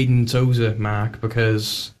about Hayden Tozer, Mark,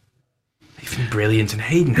 because they've been brilliant, and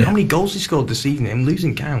Hayden, how many goals he scored this evening? I'm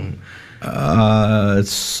losing count.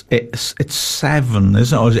 It's 7,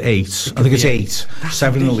 isn't it? Or is it 8? I think it's 8.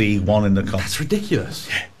 7 in the league, 1 in the cup. That's ridiculous.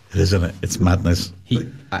 Yeah, it is, isn't it? It's madness.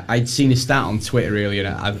 I'd seen a stat on Twitter earlier,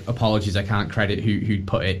 and apologies, I can't credit who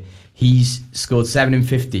put it. He's scored 7 in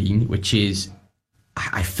 15, which is,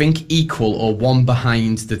 I think, equal or one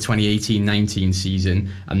behind the 2018-19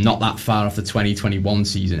 season, and not that far off the 2021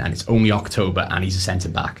 season, and it's only October, and he's a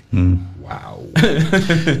centre-back. Wow.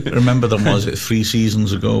 Remember, was it 3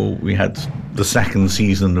 seasons ago, we had the second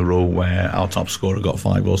season in a row where our top scorer got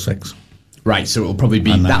 5 or 6. Right, so it'll probably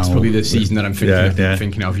be, that's probably the season that I'm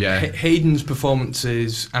thinking of. Hayden's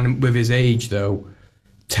performances, and with his age, though,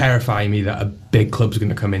 terrify me that a big club's going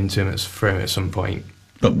to come into him at some point.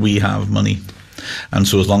 But we have money. And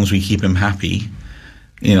so as long as we keep him happy,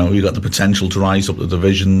 we've got the potential to rise up the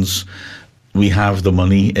divisions. We have the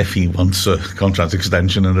money if he wants a contract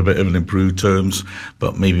extension and a bit of an improved terms.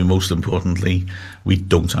 But maybe most importantly, we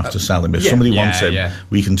don't have to sell him. If somebody wants him,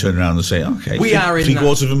 we can turn around and say, okay, we are in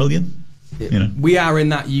 $750,000. We are in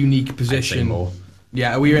that unique position. More.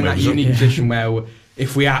 Yeah, we're in that unique position where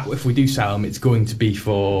if we do sell him, it's going to be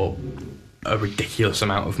for a ridiculous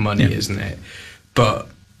amount of money, isn't it? But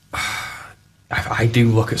I do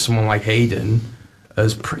look at someone like Hayden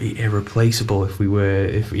as pretty irreplaceable if you were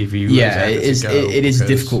it is a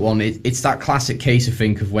difficult one. It's that classic case, I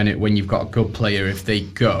think, of when you've got a good player, if they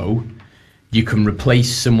go, you can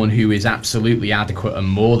replace someone who is absolutely adequate and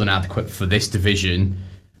more than adequate for this division,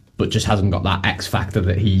 but just hasn't got that X factor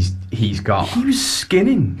that he's got. He was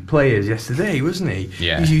skinning players yesterday, wasn't he?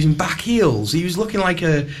 Yeah. He was using back heels. He was looking like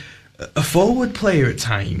a forward player at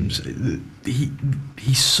times.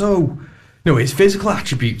 He's so... his physical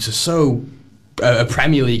attributes are so a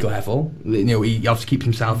Premier League level. He obviously keeps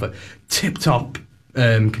himself at tip-top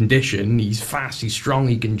condition. He's fast, he's strong,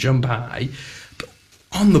 he can jump high. But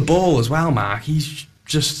on the ball as well, Mark, he's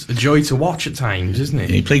just a joy to watch at times, isn't he?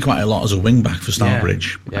 He played quite a lot as a wing-back for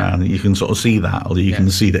Starbridge. Yeah. And you can sort of see that, or you can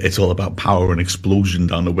see that it's all about power and explosion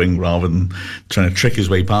down the wing rather than trying to trick his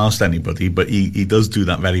way past anybody. But he does do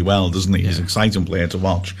that very well, doesn't he? He's an exciting player to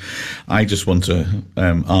watch. I just want to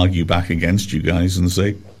argue back against you guys and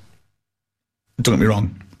say, don't get me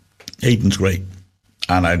wrong, Hayden's great,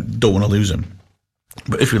 and I don't want to lose him.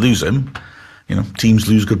 But if we lose him, teams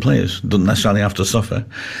lose good players. Doesn't necessarily have to suffer.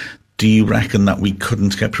 Do you reckon that we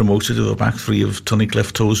couldn't get promoted to the back three of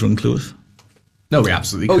Tunnicliffe, Tozer and Cleworth? No, we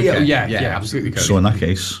absolutely could. Absolutely could. So in that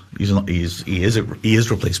case, he is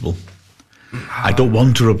replaceable. I don't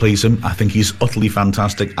want to replace him. I think he's utterly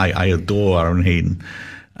fantastic. I adore Aaron Hayden.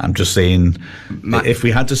 I'm just saying, if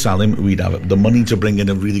we had to sell him, we'd have the money to bring in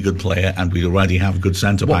a really good player, and we'd already have good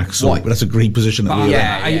centre backs. So that's a great position that we're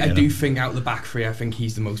in. I do think out the back three, I think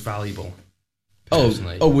he's the most valuable.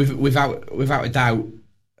 Personally. Without a doubt.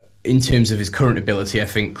 In terms of his current ability, I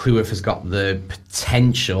think Cleworth has got the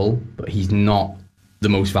potential, but he's not the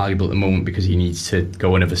most valuable at the moment because he needs to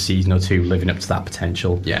go another season or two living up to that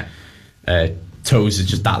potential. Yeah. Toes is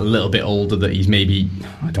just that little bit older that he's maybe,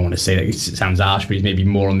 I don't want to say that it sounds harsh, but he's maybe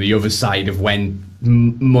more on the other side of when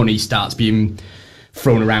money starts being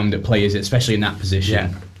thrown around at players, especially in that position.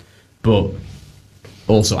 Yeah. But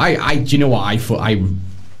also, do you know what I thought?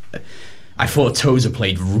 I thought Tozer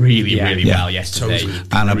played really well yesterday.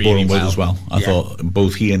 And really Bournemouth as well. I thought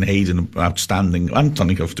both he and Hayden are outstanding. And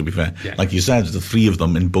Tonikoff, to be fair. Yeah. Like you said, the three of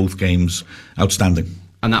them in both games, outstanding.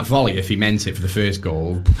 And that volley, if he meant it for the first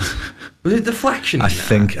goal... Was it deflection? I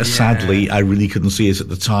think, sadly, I really couldn't see it at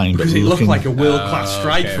the time. Because it looked like a world-class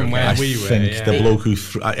strike from where we were. I think the bloke who...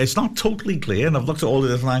 it's not totally clear, and I've looked at all the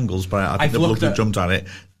different angles, but I think the bloke who jumped at it,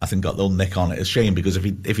 I think got a little nick on it. It's a shame, because if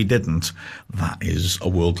he didn't, that is a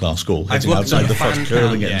world-class goal. Hitting outside the foot,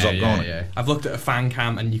 curling it, and top corner. I've looked at a fan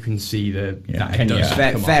cam, and you can see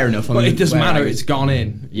that fair enough. But it doesn't matter, it's gone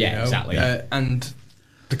in. Yeah, exactly. And...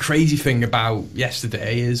 the crazy thing about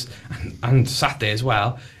yesterday is, and Saturday as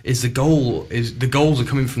well, is the goals are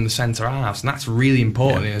coming from the centre halves, and that's really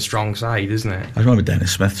important in a strong side, isn't it? I remember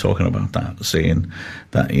Dennis Smith talking about that, saying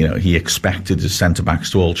that he expected his centre backs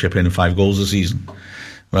to all chip in 5 goals a season.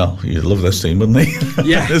 Well, you'd love this team, wouldn't they?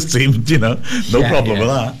 Yeah. This team, no problem with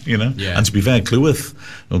that, Yeah. And to be fair, Cleworth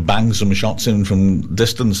will bang some shots in from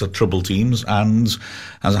distance at trouble teams and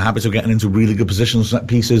has a habit of getting into really good positions, set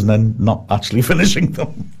pieces, and then not actually finishing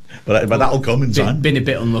them. But that'll come in time. Been a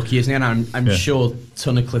bit unlucky, isn't he? And I'm sure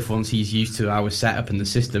Tunnicliffe, once he's used to our setup and the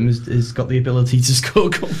system, has got the ability to score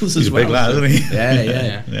goals as well. He's a big lad, isn't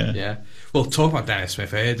he? Yeah. Well, talk about Dennis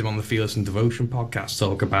Smith. I heard him on the Fearless and Devotion podcast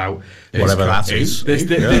talk about whatever that is. This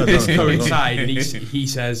current side, and he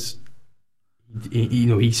says,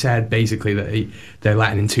 he said basically that they're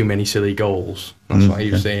letting in too many silly goals. That's what he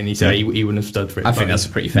was saying. He said he wouldn't have stood for it. I think that's a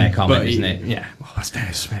pretty fair comment, isn't it? Yeah. Well, that's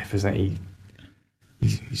Dennis Smith, isn't it?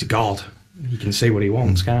 He's a god. He can say what he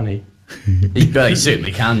wants, can't he? He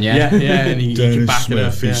certainly can, yeah, and he can back Smith, it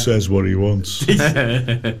up. He says what he wants.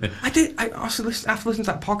 I also after listening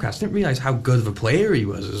to that podcast, I didn't realise how good of a player he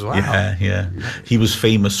was as well. Yeah. He was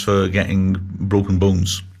famous for getting broken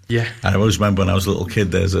bones. Yeah. And I always remember when I was a little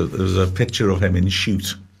kid, there was a picture of him in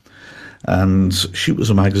Shoot. And Shoot was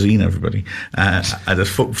a magazine, everybody. I had a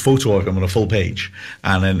photo of him on a full page.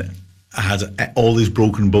 And then I had all his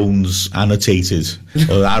broken bones annotated,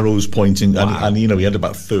 arrows pointing, and he had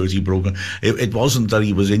about 30 broken. It wasn't that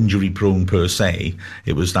he was injury prone per se,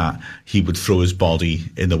 it was that he would throw his body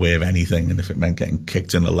in the way of anything, and if it meant getting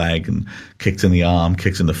kicked in the leg and kicked in the arm,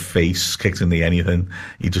 kicked in the face, kicked in the anything,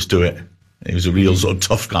 he'd just do it. He was a real sort of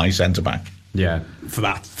tough guy centre back. Yeah, for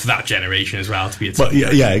that generation as well to be a but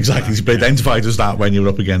yeah, exactly. He's identified as that when you're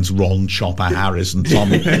up against Ron Chopper Harris and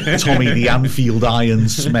Tommy the Anfield Iron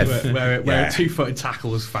Smith, where a 2-footed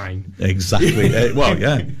tackle was fine. Exactly.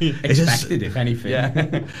 Expected, if anything. Yeah,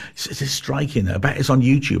 it's striking. I bet it's on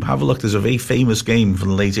YouTube. Have a look. There's a very famous game from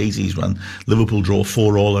the late '80s when Liverpool draw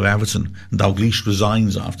 4-4 at Everton, and Dalglish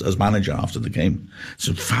resigns as manager after the game. It's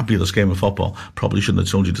a fabulous game of football. Probably shouldn't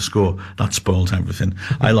have told you to score. That spoiled everything.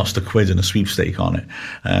 I lost £1 in a sweepstake on it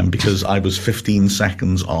because I was 15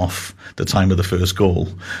 seconds off the time of the first goal.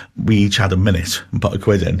 We each had a minute and put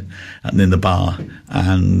 £1 in, and in the bar,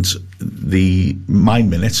 and my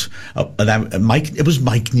minute, it was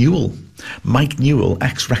Mike Newell. Mike Newell,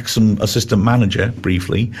 ex-Wrexham assistant manager,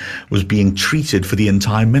 briefly, was being treated for the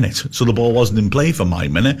entire minute. So the ball wasn't in play for my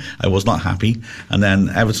minute. I was not happy. And then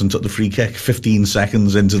Everton took the free kick 15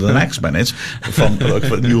 seconds into the next minute from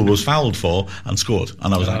what Newell was fouled for and scored.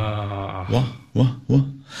 And I was like, what?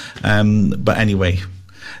 But anyway,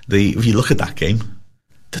 if you look at that game,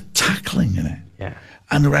 the tackling in it. Yeah.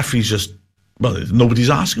 And the referee's just,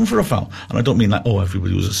 nobody's asking for a foul. And I don't mean like,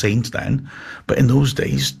 everybody was a saint then. But in those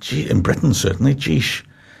days, in Britain certainly,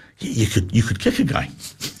 you could kick a guy.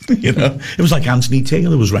 It was like Anthony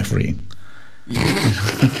Taylor was refereeing.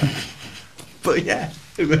 But yeah.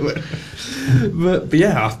 but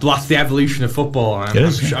yeah, that's the evolution of football.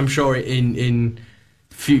 I'm sure in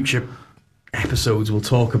future episodes we'll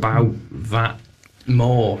talk about that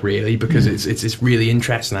more, really, because it's really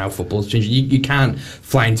interesting how football's changed. You can't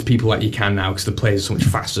fly into people like you can now because the players are so much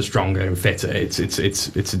faster, stronger and fitter. It's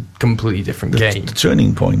a completely different game. The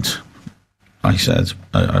turning point I said,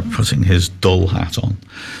 putting his dull hat on,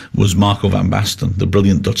 was Marco van Basten, the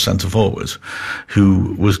brilliant Dutch centre-forward,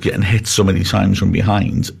 who was getting hit so many times from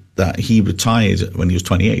behind that he retired when he was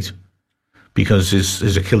 28 because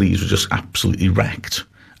his Achilles was just absolutely wrecked.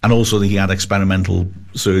 And also he had experimental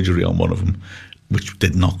surgery on one of them, which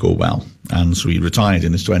did not go well. And so he retired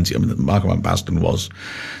in his 20s. I mean, Marco van Basten was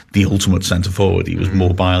the ultimate centre-forward. He was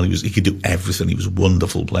mobile. He could do everything. He was a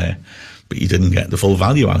wonderful player. But you didn't get the full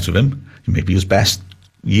value out of him. Maybe his best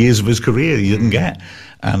years of his career he didn't get.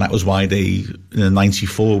 And that was why they, in the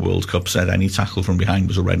 94 World Cup, said any tackle from behind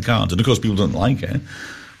was a red card. And of course people don't like it.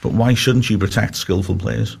 But why shouldn't you protect skillful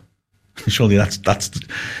players? Surely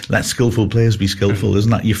let skillful players be skillful.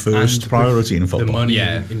 Isn't that your first priority in football? The money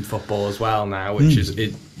in football as well now, which is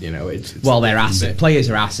it's they're assets. Players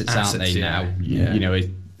are assets, aren't they? Yeah. Now, Yeah.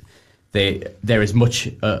 they're as much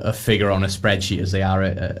a figure on a spreadsheet as they are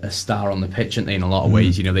a star on the pitch, aren't they? In a lot of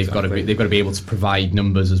ways, they've got to be able to provide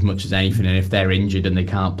numbers as much as anything. And if they're injured and they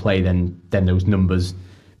can't play, then those numbers,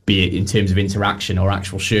 be it in terms of interaction or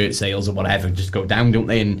actual shirt sales or whatever, just go down, don't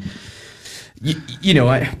they? And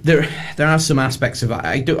there are some aspects of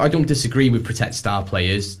I don't disagree with protect star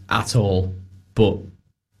players at all, but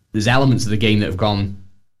there's elements of the game that have gone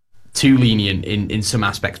too lenient in some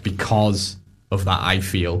aspects because of that. I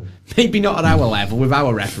feel maybe not at our level with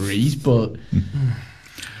our referees, but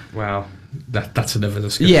well, that's another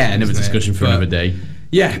discussion. Yeah, another discussion for another day.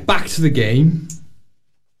 Yeah, back to the game.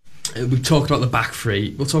 We've talked about the back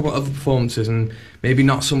three. We'll talk about other performances, and maybe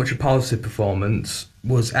not so much a positive performance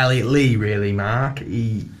was Elliot Lee, really, Mark.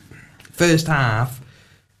 First half,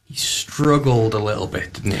 he struggled a little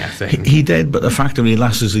bit, didn't he, I think? He did, but the fact that he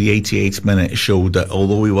lasted the 88th minute showed that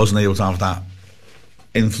although he wasn't able to have that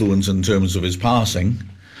influence in terms of his passing,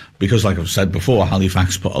 because like I've said before,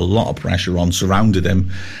 Halifax put a lot of pressure on, surrounded him,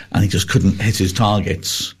 and he just couldn't hit his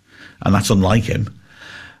targets, and that's unlike him.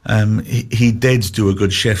 He did do a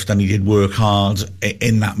good shift, and he did work hard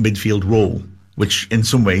in that midfield role, which in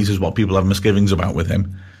some ways is what people have misgivings about with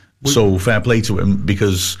him. So fair play to him,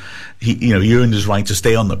 because he earned his right to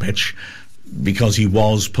stay on the pitch because he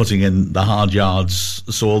was putting in the hard yards.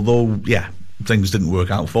 So although, things didn't work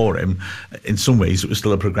out for him, in some ways it was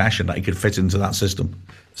still a progression that he could fit into that system.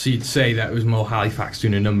 So you'd say that it was more Halifax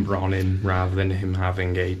doing a number on him rather than him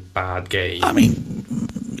having a bad game? I mean,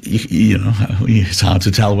 it's hard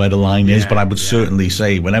to tell where the line is, but I would certainly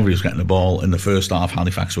say whenever he was getting the ball in the first half,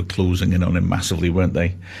 Halifax were closing in on him massively, weren't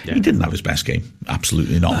they? Yeah. He didn't have his best game,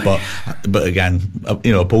 absolutely not. But again,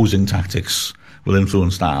 opposing tactics will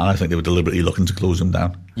influence that, and I think they were deliberately looking to close him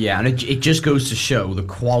down. Yeah, and it just goes to show the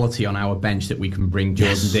quality on our bench that we can bring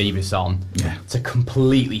Jordan Davis on to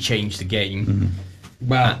completely change the game. Mm-hmm.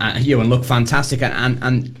 Well, and look fantastic,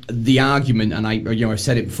 and the argument, and I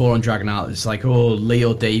said it before on Dragonheart, it's like,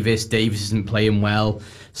 Leo Davis isn't playing well,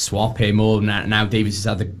 swap him, or now Davis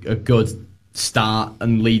has had a good start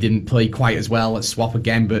and Lee didn't play quite as well, let's swap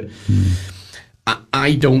again. But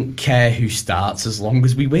I don't care who starts as long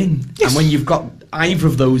as we win. Yes. And when you've got either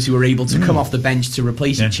of those who are able to come off the bench to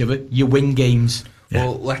replace each other, you win games. Yeah.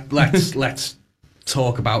 Well, let's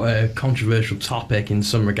talk about a controversial topic in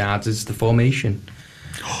some regards, is the formation.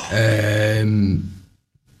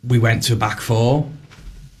 We went to a back four,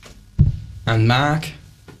 and Mark,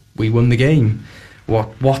 we won the game.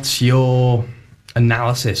 What's your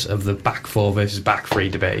analysis of the back four versus back three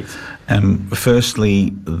debate?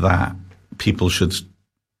 Firstly, that people should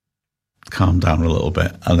calm down a little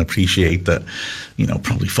bit and appreciate that,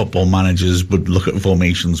 probably football managers would look at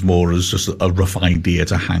formations more as just a rough idea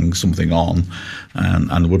to hang something on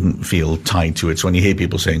and wouldn't feel tied to it. So when you hear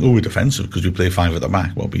people saying, we're defensive because we play five at the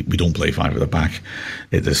back, well, we don't play five at the back.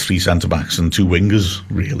 There's three centre-backs and two wingers,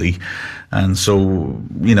 really. And so,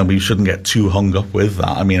 we shouldn't get too hung up with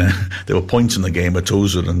that. I mean, there were points in the game where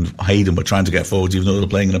Tozer and Hayden were trying to get forward even though they were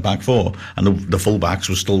playing in a back four, and the full-backs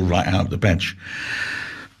were still right out of the bench.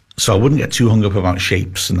 So I wouldn't get too hung up about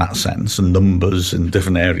shapes in that sense and numbers in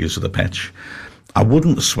different areas of the pitch. I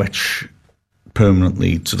wouldn't switch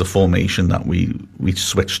permanently to the formation that we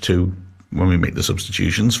switch to when we make the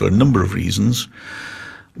substitutions for a number of reasons.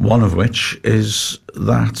 One of which is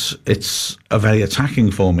that it's a very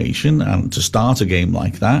attacking formation, and to start a game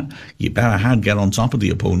like that, you better get on top of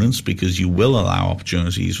the opponents, because you will allow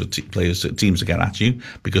opportunities for teams to get at you,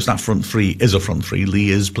 because that front three is a front three.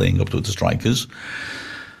 Lee is playing up with the strikers.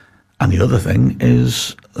 And the other thing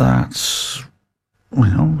is that,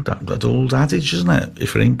 that old adage, isn't it?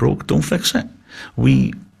 If it ain't broke, don't fix it.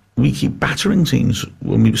 We keep battering teams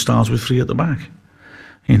when we start with three at the back.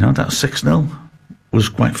 That 6-0 was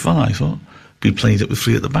quite fun, I thought. we played it with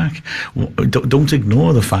 3 at the back. Don't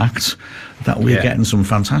ignore the fact that we're getting some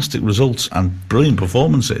fantastic results and brilliant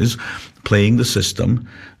performances playing the system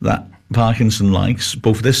that Parkinson likes,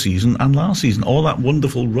 both this season and last season. All that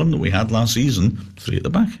wonderful run that we had last season, 3 at the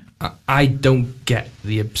back. I don't get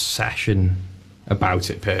the obsession about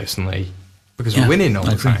it personally, because we're winning all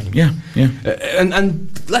the time. Yeah.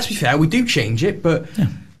 And let's be fair, we do change it, but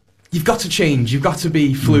you've got to change. You've got to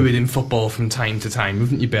be fluid in football from time to time,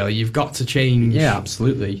 haven't you, Bill? You've got to change. Yeah,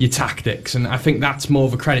 absolutely. Your tactics, and I think that's more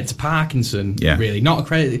of a credit to Parkinson. Yeah. Really, not a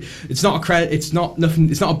credit. It's not a credit. It's not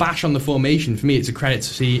nothing. It's not a bash on the formation for me. It's a credit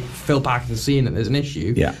to see Phil Parkinson seeing that there's an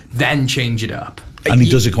issue. Yeah. Then change it up. And he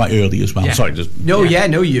does it quite early as well. Yeah. Sorry, just you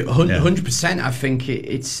 100%. I think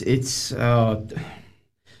it's a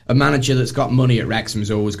manager that's got money at Wrexham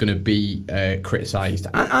is always going to be criticised,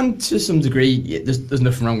 and to some degree, there's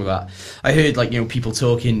nothing wrong with that. I heard people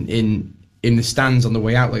talking in the stands on the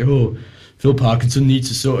way out, Phil Parkinson needs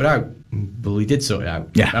to sort it out. Well, he did sort it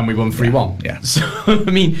out, and we won 3-1. Yeah. So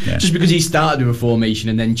I mean, just because he started with a formation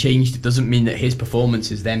and then changed it doesn't mean that his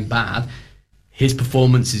performance is then bad. His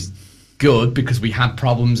performance is good because we had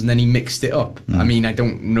problems and then he mixed it up. I mean, I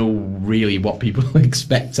don't know really what people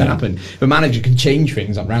expect to happen. If a manager can change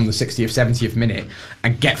things around the 60th, 70th minute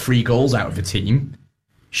and get 3 goals out of a team,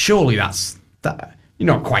 surely that's that. You're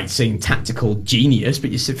not quite saying tactical genius,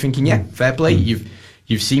 but you're thinking, fair play.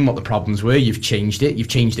 You've seen what the problems were. You've changed it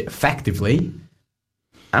effectively,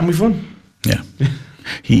 and we've won. Yeah.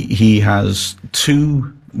 He has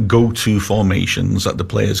 2 go-to formations that the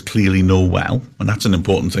players clearly know well, and that's an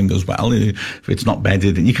important thing as well. If it's not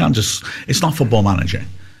bedded, and you can't just, it's not Football Manager.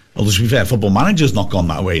 Although to be fair, Football Manager's not gone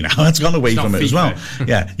that way now. It's gone away from it as well.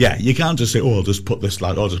 Yeah. You can't just say, I'll just put this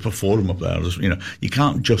lad, just put 4 of them up there. You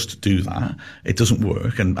can't just do that. It doesn't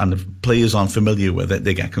work, and the players aren't familiar with it.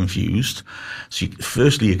 They get confused. So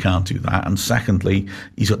firstly, you can't do that, and secondly,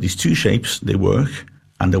 he's got these 2 shapes. They work,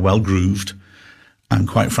 and they're well grooved, and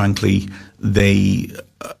quite frankly, they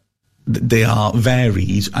are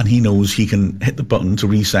varied, and he knows he can hit the button to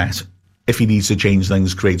reset if he needs to change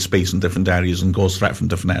things, create space in different areas and cause threat from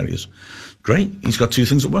different areas. Great. He's got 2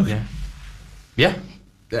 things that work. Yeah.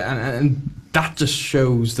 And that just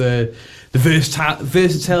shows the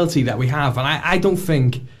versatility that we have. And I don't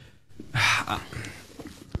think...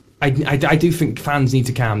 I do think fans need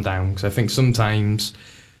to calm down, because I think sometimes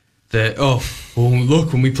that,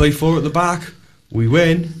 look, when we play 4 at the back, we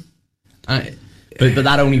win. But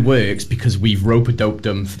that only works because we've rope-a-doped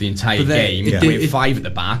them for the entire game. We have 5 at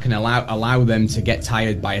the back and allow them to get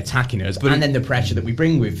tired by attacking us. And then the pressure that we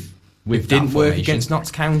bring with it didn't work against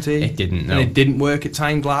Notts County. It didn't, no. And it didn't work at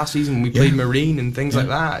times last season when we played Marine and things like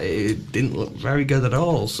that. It didn't look very good at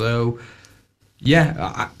all. So,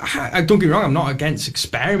 I don't get me wrong, I'm not against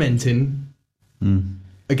experimenting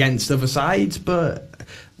against other sides, but...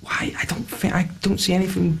 Why? I don't see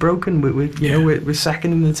anything broken. We're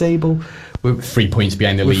second in the table. We're 3 points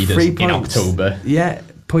behind the leaders in October. Yeah,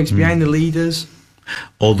 points behind the leaders.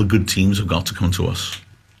 All the good teams have got to come to us.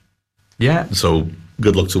 Yeah. So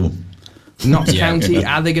good luck to them. Notts County,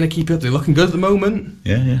 are they going to keep it up? They're looking good at the moment.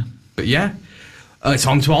 Yeah. But it's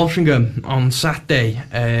on to Altrincham on Saturday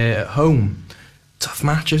at home. Tough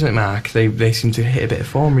match, isn't it, Mark? They seem to hit a bit of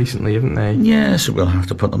form recently, haven't they? Yeah, so we'll have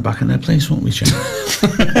to put them back in their place, won't we, Chad?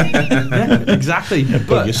 Yeah, exactly.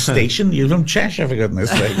 But your station, you're from Cheshire, for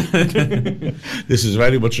goodness sake. This is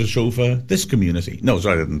very much a show for this community. No,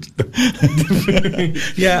 sorry, I didn't.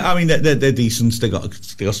 Yeah, I mean, they're decent. They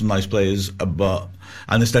got some nice players,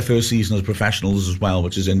 and it's their first season as professionals as well,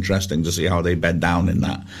 which is interesting to see how they bed down in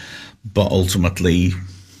that. But ultimately,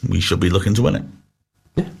 we should be looking to win it.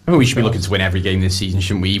 Yeah. I mean, we should be looking to win every game this season,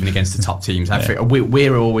 shouldn't we? Even against the top teams.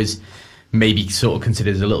 We're always maybe sort of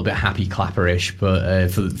considered as a little bit happy clapperish,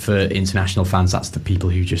 but for international fans, that's the people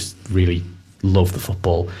who just really love the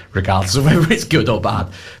football, regardless of whether it's good or bad.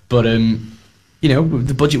 But with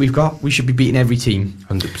the budget we've got, we should be beating every team.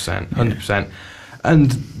 100%.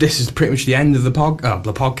 And this is pretty much the end of the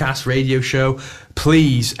podcast radio show.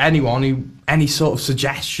 Please, any sort of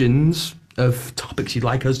suggestions of topics you'd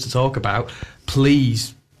like us to talk about,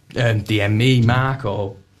 please DM me, Mark,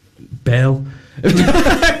 or Bill.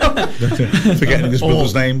 Forgetting his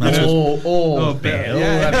brother's name. Or Bill.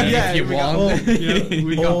 If you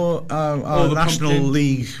want. Our National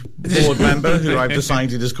League board member, who I've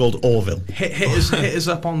decided is called Orville. Hit us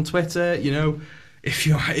up on Twitter. If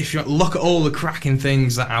you look at all the cracking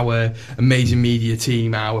things that our amazing media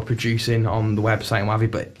team are producing on the website and what have you,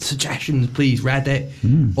 but suggestions, please, Reddit,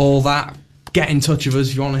 all that. Get in touch with us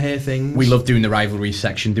if you want to hear things. We loved doing the rivalry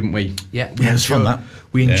section, didn't we? Yeah, it's fun, that.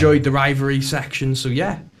 We enjoyed the rivalry section, so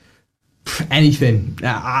anything.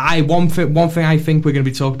 One thing I think we're going to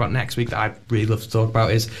be talking about next week that I'd really love to talk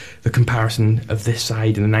about is the comparison of this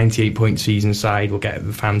side and the 98-point season side. We'll get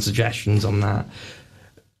the fan suggestions on that.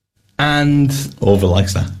 And Over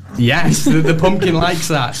likes that. yes, the pumpkin likes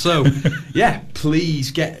that. So yeah, please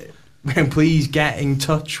get in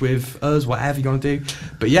touch with us, whatever you want to do.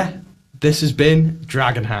 But yeah, this has been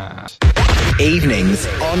Dragonheart. Evenings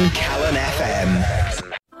on Callan FM.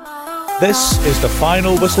 This is the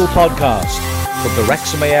Final Whistle podcast from the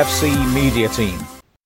Wrexham AFC media team.